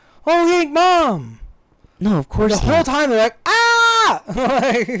like, "Oh, yank mom." No, of course not. The whole time they're like, "Ah!"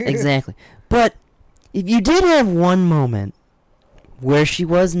 Exactly. But if you did have one moment where she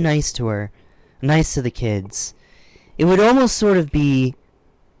was nice to the kids, it would almost sort of be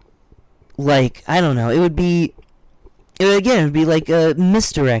like, I don't know, it would be like a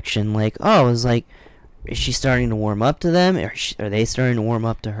misdirection. Like, oh, it was like, is she starting to warm up to them? Are they starting to warm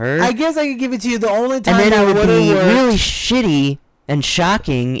up to her? I guess I could give it to you. The only time and then it would be worked, really shitty and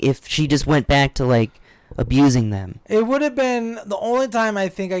shocking if she just went back to like abusing them. It would have been the only time I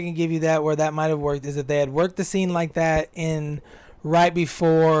think I can give you that where that might have worked is if they had worked the scene like that in right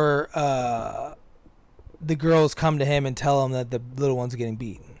before the girls come to him and tell him that the little one's getting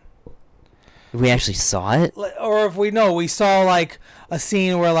beaten. If we actually saw it, or if we saw like a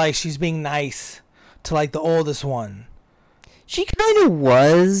scene where like she's being nice to like the oldest one. She kind of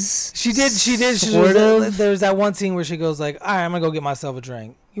was. She did. Sort of. There's that one scene where she goes like, "All right, I'm gonna go get myself a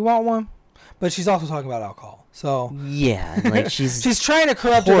drink. You want one?" But she's also talking about alcohol. So yeah, like she's trying to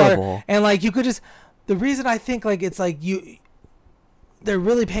corrupt her daughter, and like you could just. The reason I think like it's like they're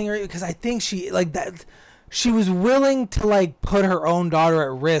really paying her because I think she like that. She was willing to like put her own daughter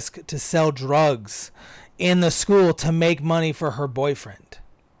at risk to sell drugs in the school to make money for her boyfriend.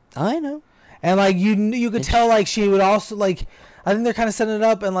 I know. And like you could tell like she would also like, I think they're kind of setting it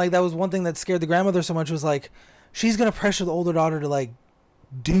up, and like that was one thing that scared the grandmother so much was like she's gonna pressure the older daughter to like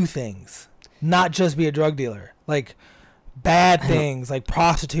do things, not just be a drug dealer, like bad things like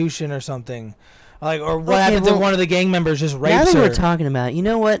prostitution or something, like or what happens if one of the gang members just rapes her. Now that we're talking about, you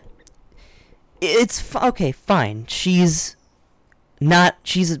know what? It's okay, fine. She's a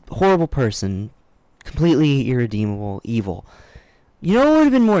horrible person, completely irredeemable, evil. You know what would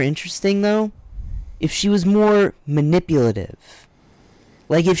have been more interesting, though? If she was more manipulative.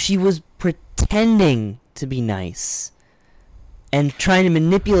 Like, if she was pretending to be nice and trying to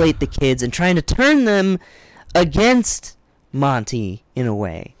manipulate the kids and trying to turn them against Monty, in a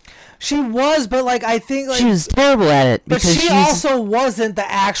way. She was, but like I think like she was terrible at it. But she also wasn't the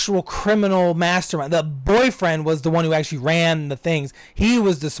actual criminal mastermind. The boyfriend was the one who actually ran the things. He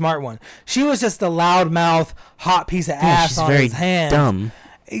was the smart one. She was just the loudmouth, hot piece of ass on his hand. Dumb.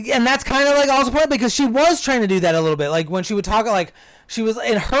 And that's kind of like also part because she was trying to do that a little bit. Like when she would talk, like she was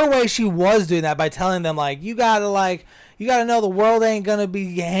in her way. She was doing that by telling them like you gotta know the world ain't gonna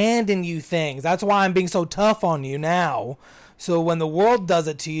be handing you things. That's why I'm being so tough on you now. So when the world does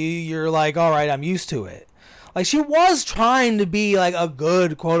it to you, you're like, all right, I'm used to it. Like she was trying to be like a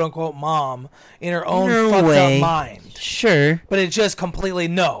good quote unquote mom in her own fucked up mind. Sure. But it's just completely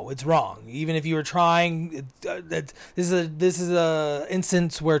no, it's wrong. Even if you were trying, this is a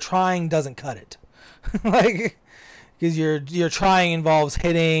instance where trying doesn't cut it. Like because your trying involves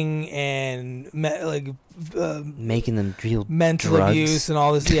hitting and making them deal mental drugs. abuse and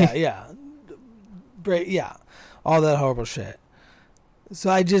all this. Yeah, yeah. yeah, all that horrible shit. So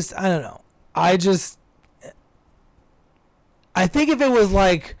I don't know. I think if it was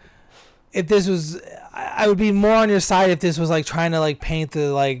like, if this was, I would be more on your side if this was like trying to like paint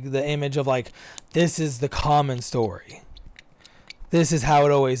the image of like, this is the common story. This is how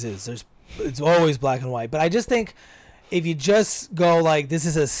it always is. It's always black and white. But I just think if you just go like, this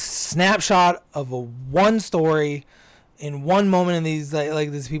is a snapshot of one story in one moment in these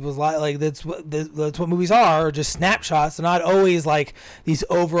like these people's life, like that's what movies are, just snapshots. They're not always like these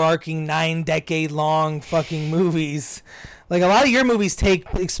overarching 9-decade-long fucking movies. Like a lot of your movies take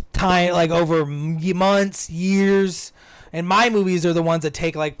time, like over months, years, and my movies are the ones that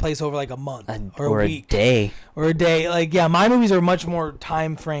take like place over like a month or a week, day. Like yeah, my movies are much more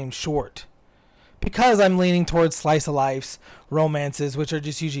time frame short because I'm leaning towards slice of lifes, romances, which are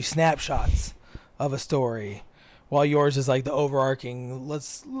just usually snapshots of a story. While yours is like the overarching,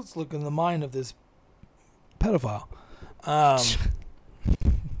 let's look in the mind of this pedophile.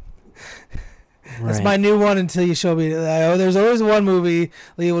 That's my new one until you show me. There's always one movie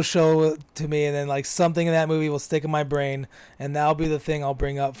Lee will show to me, and then like something in that movie will stick in my brain, and that'll be the thing I'll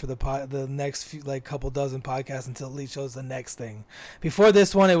bring up for the next few, like couple dozen podcasts until Lee shows the next thing. Before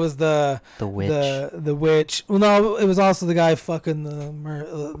this one, it was the witch. The witch. Well, no, it was also the guy fucking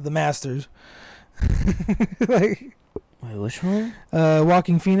the masters. Like, wait, which one?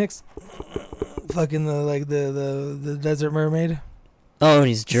 Walking Phoenix. Fucking the Desert Mermaid. Oh, and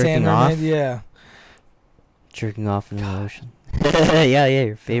he's jerking Sand off. Mermaid, yeah. Jerking off in the ocean. yeah,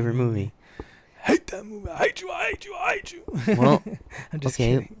 your favorite movie. Hate that movie. I hate you. Well, I'm just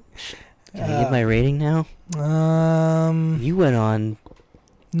okay. kidding. Can I give my rating now? You went on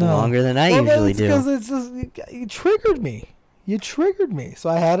longer than I usually do. Because it's just, you triggered me. So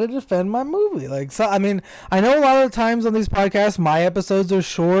I had to defend my movie. Like, so I mean, I know a lot of times on these podcasts, my episodes are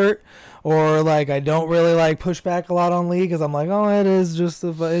short, or like I don't really like push back a lot on Lee because I'm like, oh, it is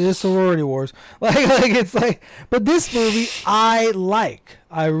sorority wars. Like it's like, but this movie I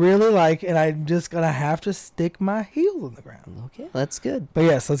really like, and I'm just gonna have to stick my heels in the ground. Okay, that's good. But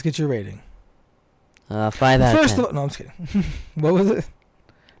yes, let's get your rating. 5 out of 10. No, I'm just kidding. What was it?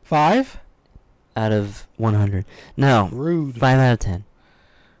 5? Out of 100. No. Rude. 5 out of 10.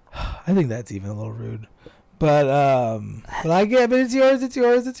 I think that's even a little rude. But I get, but it's yours. I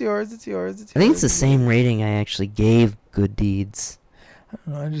think it's the same rating I actually gave Good Deeds. I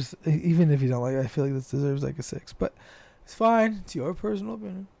don't know. I just, even if you don't like it, I feel like this deserves like a 6. But it's fine. It's your personal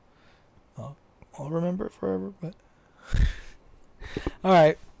opinion. I'll remember it forever. But all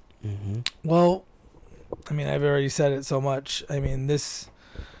right. Mm-hmm. Well, I mean, I've already said it so much. I mean, this.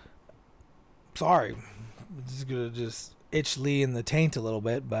 Sorry, this is gonna just itch Lee in the taint a little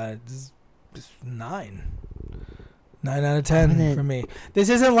bit, but it's 9 out of 10 for me. This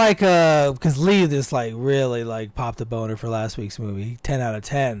isn't like because Lee just like really like popped a boner for last week's movie. 10 out of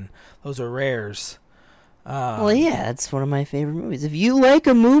 10. Those are rares. Well, yeah, that's one of my favorite movies. If you like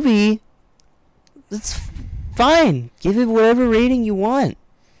a movie, it's fine. Give it whatever rating you want.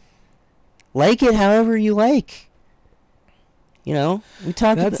 Like it however you like. You know, we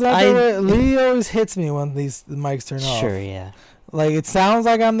talked. That's not the way. Lee always hits me when the mics turn off. Sure, yeah. Like, it sounds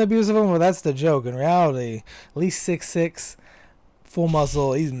like I'm the abusive one, but that's the joke. In reality, at least 6'6", full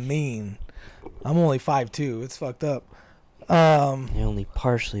muscle. He's mean. I'm only 5'2". It's fucked up. I only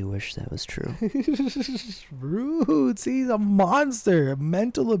partially wish that was true. Rude. See, he's a monster.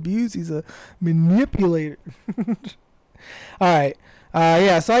 Mental abuse. He's a manipulator. All right.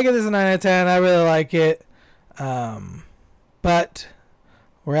 Yeah, so I give this a 9 out of 10. I really like it. But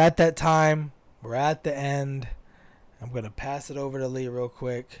we're at that time. We're at the end. I'm going to pass it over to Lee real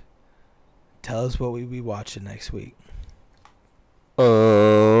quick. Tell us what we'll be watching next week.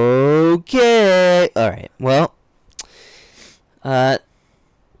 Okay. All right. Well,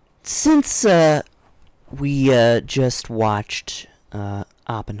 since we just watched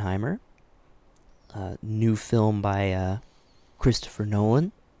Oppenheimer, a new film by Christopher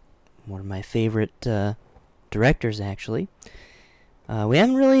Nolan, one of my favorite directors, actually. We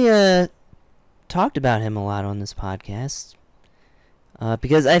haven't really talked about him a lot on this podcast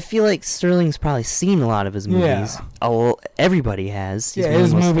because I feel like Sterling's probably seen a lot of his movies. Yeah. Everybody has. He's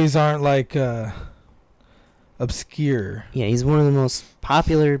his movies aren't like obscure. Yeah, he's one of the most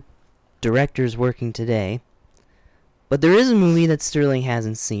popular directors working today. But there is a movie that Sterling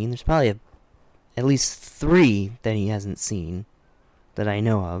hasn't seen. There's probably at least 3 that he hasn't seen that I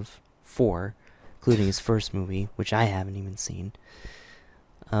know of. 4, including his first movie, which I haven't even seen.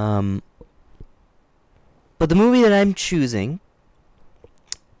 But the movie that I'm choosing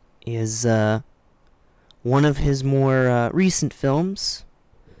is one of his more recent films,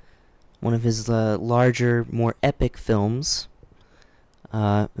 one of his larger, more epic films.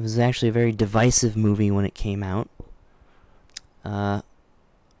 It was actually a very divisive movie when it came out.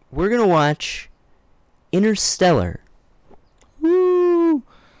 We're going to watch Interstellar. Woo!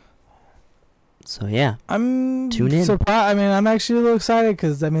 So, yeah. I'm tune in. surprised. I mean, I'm actually a little excited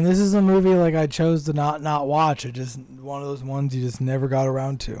because, I mean, this is a movie like I chose to not watch. It just one of those ones you just never got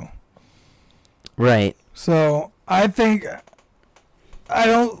around to. Right. So, I think I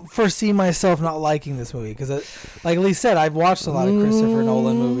don't foresee myself not liking this movie because, like Lee said, I've watched a lot of Christopher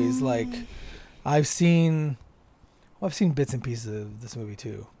Nolan movies. Like, I've seen bits and pieces of this movie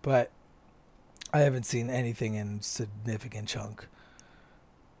too, but I haven't seen anything in significant chunk.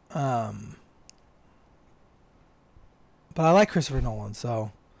 But I like Christopher Nolan,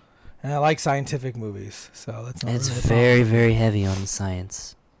 and I like scientific movies, so that's not. It's really very, very heavy on the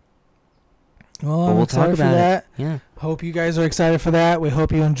science. Well, I'm excited for that. Yeah. Hope you guys are excited for that. We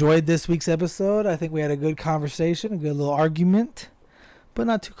hope you enjoyed this week's episode. I think we had a good conversation, a good little argument, but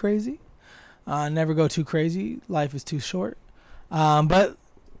not too crazy. Never go too crazy. Life is too short. But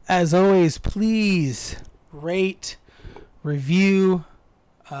as always, please rate, review,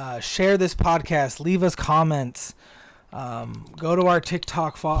 share this podcast, leave us comments. Go to our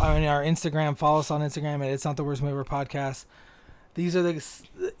TikTok, our Instagram. Follow us on Instagram at It's Not the Worst Movie Ever Podcast. These are the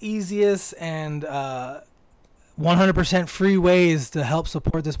easiest and 100% free ways to help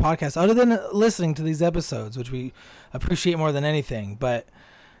support this podcast, other than listening to these episodes, which we appreciate more than anything. But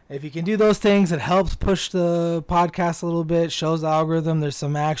if you can do those things, it helps push the podcast a little bit, shows the algorithm there's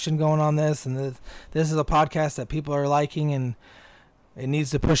some action going on this, and this is a podcast that people are liking, and it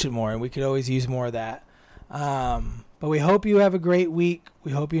needs to push it more, and we could always use more of that. But we hope you have a great week.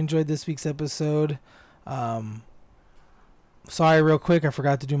 We hope you enjoyed this week's episode. Sorry, real quick, I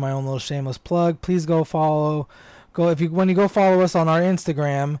forgot to do my own little shameless plug. Please go follow. When you go follow us on our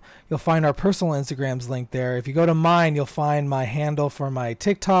Instagram, you'll find our personal Instagrams linked there. If you go to mine, you'll find my handle for my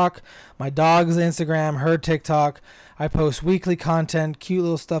TikTok, my dog's Instagram, her TikTok. I post weekly content, cute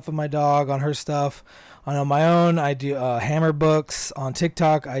little stuff of my dog on her stuff. On my own, I do Hammer Books. On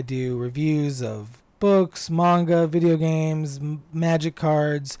TikTok, I do reviews of books, manga, video games, magic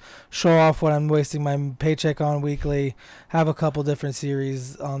cards, show off what I'm wasting my paycheck on weekly, have a couple different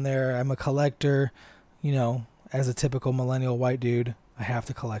series on there. I'm a collector, as a typical millennial white dude, I have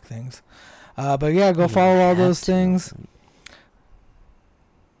to collect things. But yeah, go follow all those things.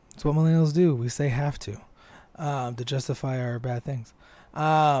 It's what millennials do. We say have to justify our bad things.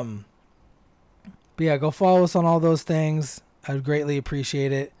 But yeah, go follow us on all those things. I would greatly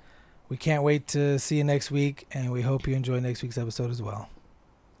appreciate it. We can't wait to see you next week, and we hope you enjoy next week's episode as well.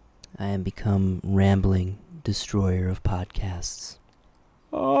 I am become rambling destroyer of podcasts.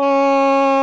 Oh.